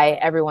why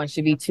everyone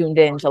should be tuned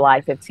in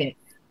July 15th.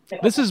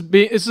 This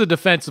is a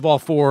defense of all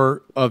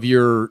four of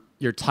your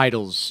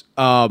titles.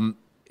 Do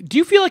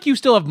you feel like you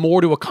still have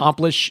more to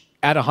accomplish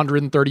at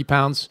 130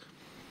 pounds?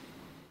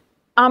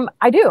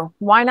 I do.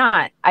 Why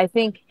not? I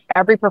think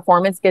every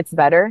performance gets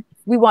better.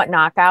 We want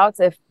knockouts.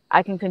 If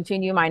I can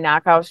continue my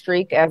knockout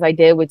streak as I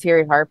did with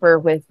Terry Harper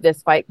with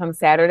this fight come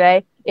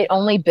Saturday, it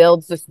only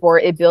builds the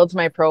sport. It builds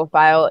my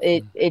profile.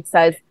 It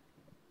says,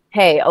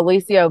 hey,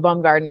 Alicia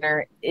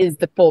Baumgardner is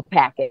the full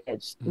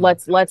package.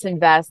 Let's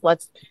invest.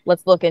 Let's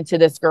look into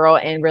this girl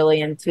and really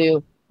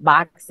into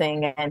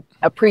boxing and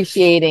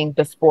appreciating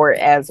the sport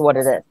as what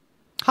it is.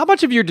 How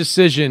much of your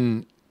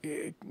decision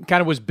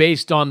kind of was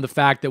based on the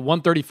fact that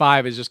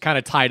 135 is just kind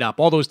of tied up?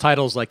 All those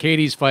titles, like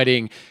Katie's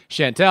fighting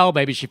Chantel,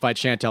 maybe she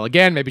fights Chantel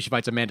again, maybe she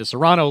fights Amanda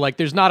Serrano. Like,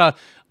 there's not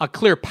a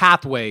clear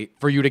pathway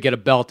for you to get a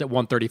belt at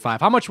 135.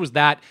 How much was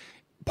that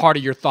part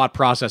of your thought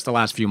process the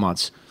last few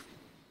months?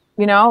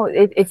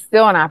 It's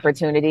still an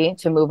opportunity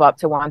to move up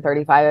to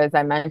 135. As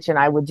I mentioned,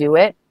 I would do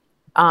it.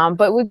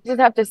 But we just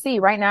have to see.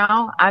 Right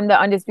now, I'm the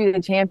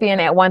undisputed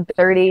champion at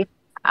 130.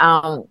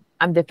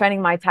 I'm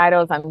defending my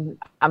titles.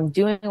 I'm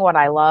doing what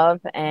I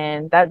love,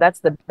 and that's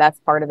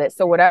part of it.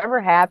 So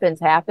whatever happens.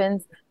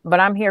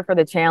 But I'm here for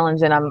the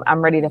challenge, and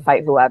I'm ready to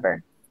fight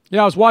whoever.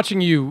 Yeah, I was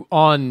watching you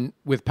on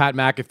with Pat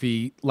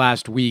McAfee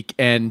last week,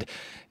 and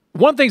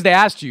one of the things they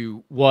asked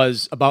you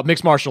was about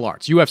mixed martial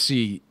arts,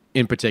 UFC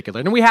in particular.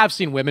 And we have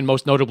seen women,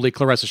 most notably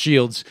Claressa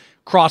Shields,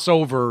 cross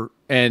over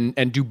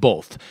and do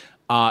both.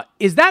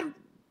 Is that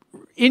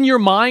in your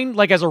mind,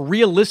 like, as a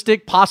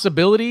realistic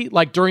possibility,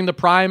 like during the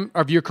prime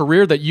of your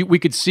career, that we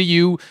could see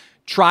you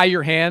try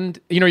your hand?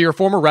 You're a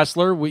former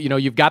wrestler.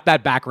 You've got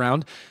that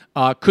background.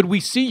 Could we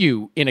see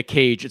you in a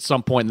cage at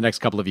some point in the next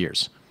couple of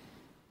years?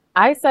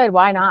 I said,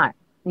 why not?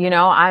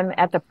 I'm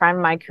at the prime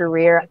of my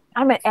career.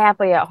 I'm an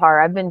athlete at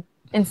heart. I've been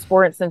in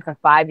sports since a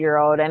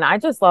 5-year-old, and I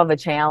just love a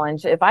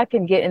challenge. If I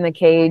can get in the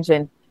cage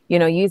and,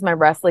 use my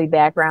wrestling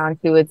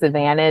background to its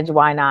advantage,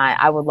 why not?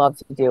 I would love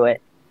to do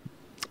it.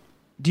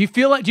 Do you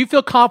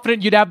feel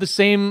confident you'd have the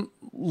same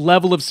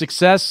level of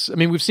success? I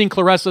mean, we've seen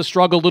Claressa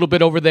struggle a little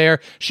bit over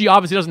there. She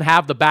obviously doesn't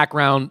have the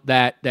background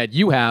that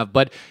you have,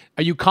 but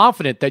are you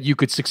confident that you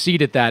could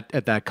succeed at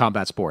that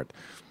combat sport?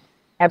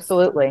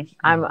 Absolutely.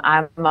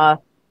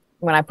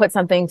 When I put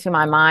something to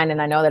my mind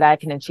and I know that I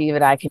can achieve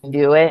it, I can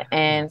do it.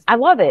 And I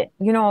love it.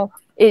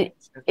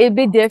 It'd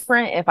be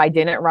different if I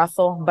didn't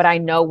wrestle, but I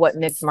know what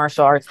mixed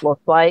martial arts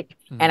looks like,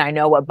 and I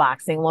know what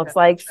boxing looks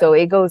like. So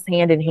it goes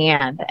hand in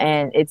hand,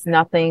 and it's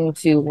nothing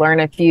to learn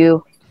a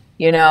few,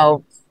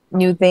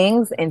 new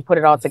things and put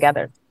it all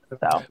together.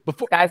 So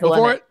sky's the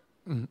limit.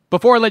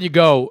 Before I let you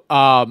go,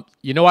 I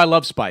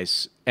love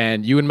spice,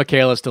 and you and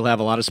Michaela still have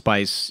a lot of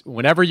spice.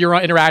 Whenever you're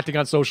interacting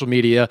on social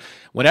media,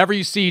 whenever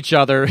you see each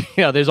other,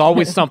 there's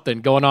always something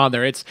going on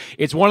there. It's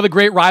one of the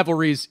great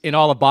rivalries in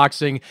all of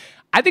boxing.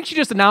 I think she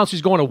just announced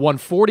she's going to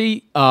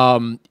 140.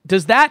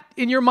 Does that,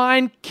 in your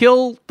mind,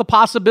 kill the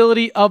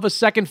possibility of a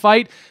second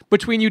fight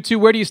between you two?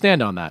 Where do you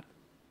stand on that?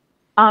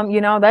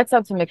 That's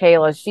up to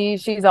Michaela.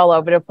 She's all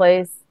over the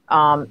place.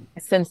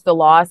 Since the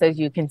loss, as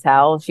you can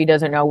tell, she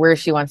doesn't know where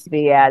she wants to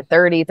be at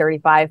 30,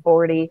 35,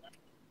 40.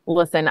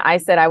 Listen, I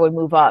said I would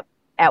move up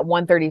at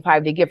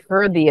 135 to give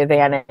her the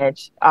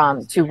advantage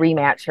to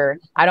rematch her.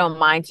 I don't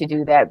mind to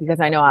do that because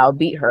I know I'll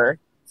beat her.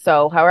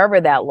 So however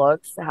that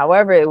looks,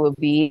 however it will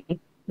be,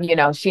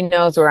 she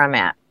knows where I'm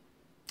at.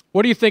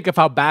 What do you think of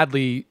how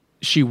badly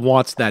she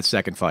wants that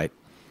second fight?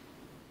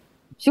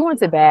 She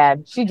wants it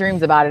bad. She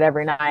dreams about it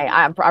every night.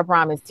 I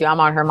promise you, I'm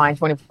on her mind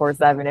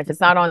 24/7. If it's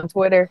not on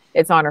Twitter,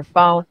 it's on her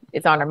phone.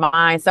 It's on her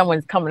mind.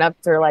 Someone's coming up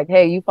to her like,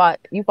 "Hey, you fought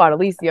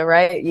Alicia,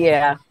 right?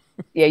 Yeah,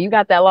 you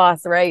got that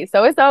loss, right?"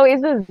 So it's always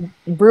just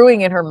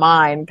brewing in her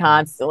mind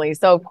constantly.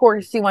 So of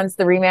course she wants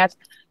the rematch.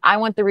 I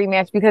want the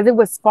rematch because it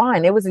was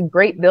fun. It was a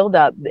great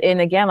buildup.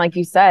 And again, like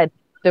you said,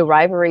 the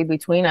rivalry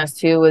between us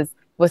two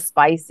was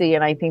spicy,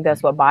 and I think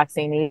that's what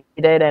boxing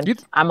needed.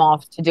 And I'm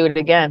off to do it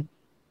again.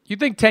 You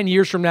think 10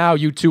 years from now,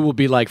 you two will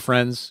be like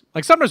friends?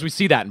 Like sometimes we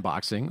see that in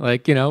boxing.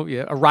 Like,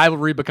 a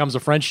rivalry becomes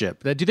a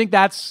friendship. Do you think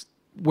that's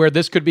where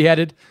this could be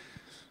headed?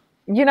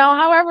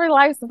 However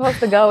life's supposed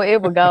to go,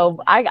 it will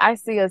go. I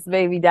see us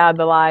maybe down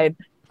the line,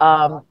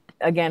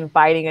 again,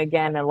 fighting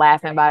again and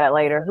laughing about it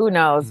later. Who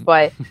knows?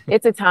 But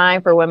it's a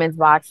time for women's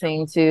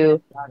boxing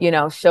to,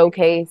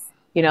 showcase,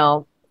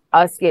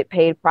 us get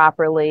paid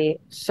properly,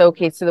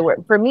 showcase to the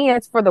world. For me,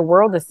 it's for the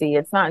world to see.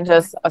 It's not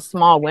just a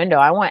small window.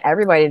 I want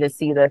everybody to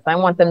see this. I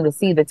want them to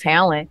see the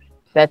talent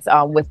that's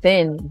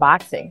within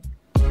boxing.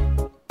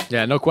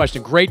 Yeah, no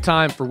question. Great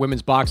time for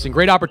women's boxing.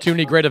 Great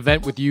opportunity, great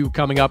event with you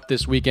coming up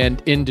this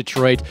weekend in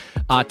Detroit.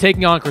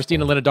 Taking on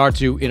Christina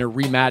Linadartu in a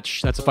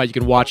rematch. That's a fight you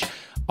can watch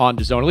on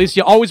DAZN.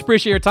 Alicia, always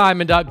appreciate your time,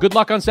 and good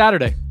luck on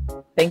Saturday.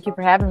 Thank you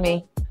for having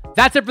me.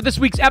 That's it for this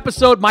week's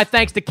episode. My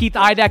thanks to Keith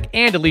Idek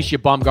and Alicia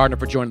Baumgartner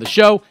for joining the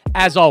show.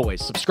 As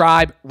always,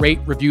 subscribe, rate,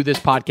 review this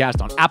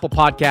podcast on Apple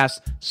Podcasts,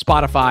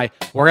 Spotify,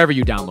 wherever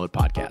you download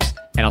podcasts.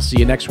 And I'll see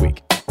you next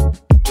week.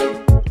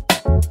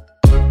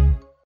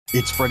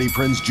 It's Freddie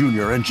Prinze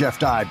Jr. and Jeff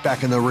Dye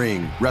back in the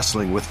ring.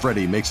 Wrestling with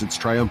Freddie makes its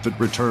triumphant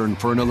return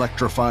for an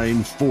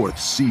electrifying 4th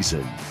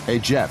season. Hey,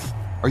 Jeff,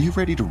 are you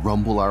ready to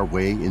rumble our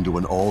way into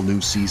an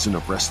all-new season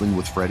of Wrestling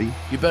with Freddie?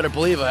 You better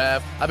believe I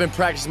have. I've been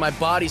practicing my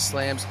body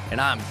slams,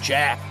 and I'm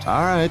jacked.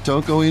 All right,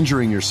 don't go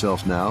injuring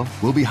yourself now.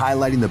 We'll be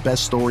highlighting the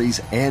best stories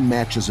and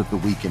matches of the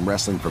week in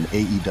wrestling from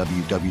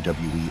AEW,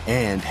 WWE,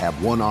 and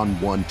have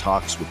one-on-one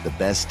talks with the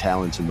best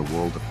talents in the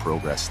world of pro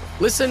wrestling.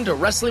 Listen to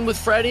Wrestling with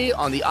Freddie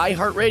on the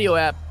iHeartRadio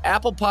app,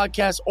 Apple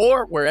Podcasts,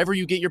 or wherever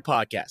you get your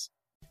podcasts.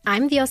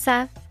 I'm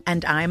Diosa.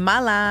 And I'm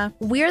Mala.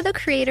 We're the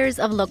creators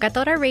of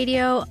Locatora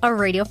Radio, a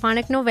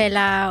radiophonic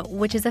novela,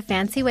 which is a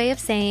fancy way of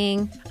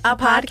saying a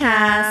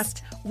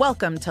podcast.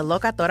 Welcome to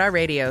Locatora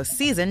Radio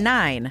Season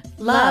 9.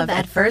 Love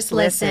at First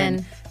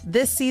Listen.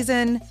 This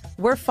season,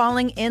 we're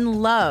falling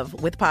in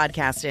love with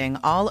podcasting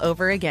all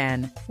over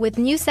again. With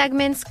new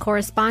segments,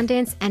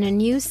 correspondence, and a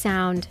new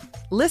sound.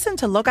 Listen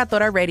to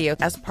Locatora Radio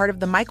as part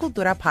of the Michael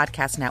Dura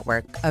Podcast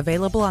Network,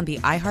 available on the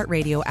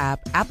iHeartRadio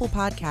app, Apple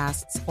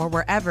Podcasts, or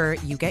wherever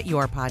you get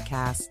your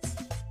podcasts.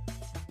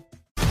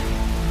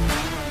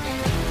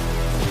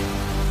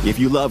 If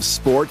you love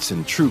sports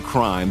and true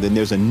crime, then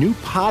there's a new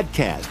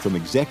podcast from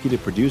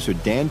executive producer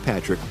Dan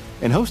Patrick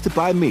and hosted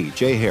by me,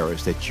 Jay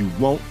Harris, that you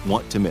won't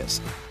want to miss.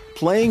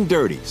 Playing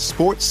Dirty: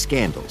 Sports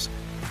Scandals.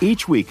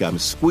 Each week, I'm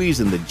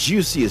squeezing the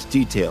juiciest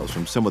details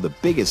from some of the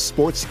biggest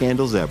sports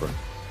scandals ever.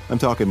 I'm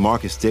talking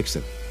Marcus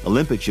Dixon,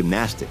 Olympic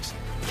gymnastics,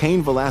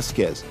 Cain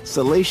Velasquez,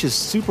 salacious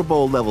Super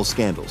Bowl-level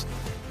scandals.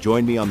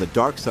 Join me on the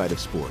dark side of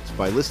sports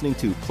by listening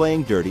to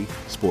Playing Dirty: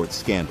 Sports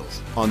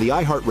Scandals on the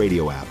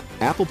iHeartRadio app,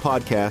 Apple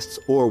Podcasts,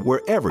 or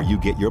wherever you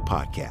get your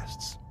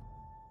podcasts.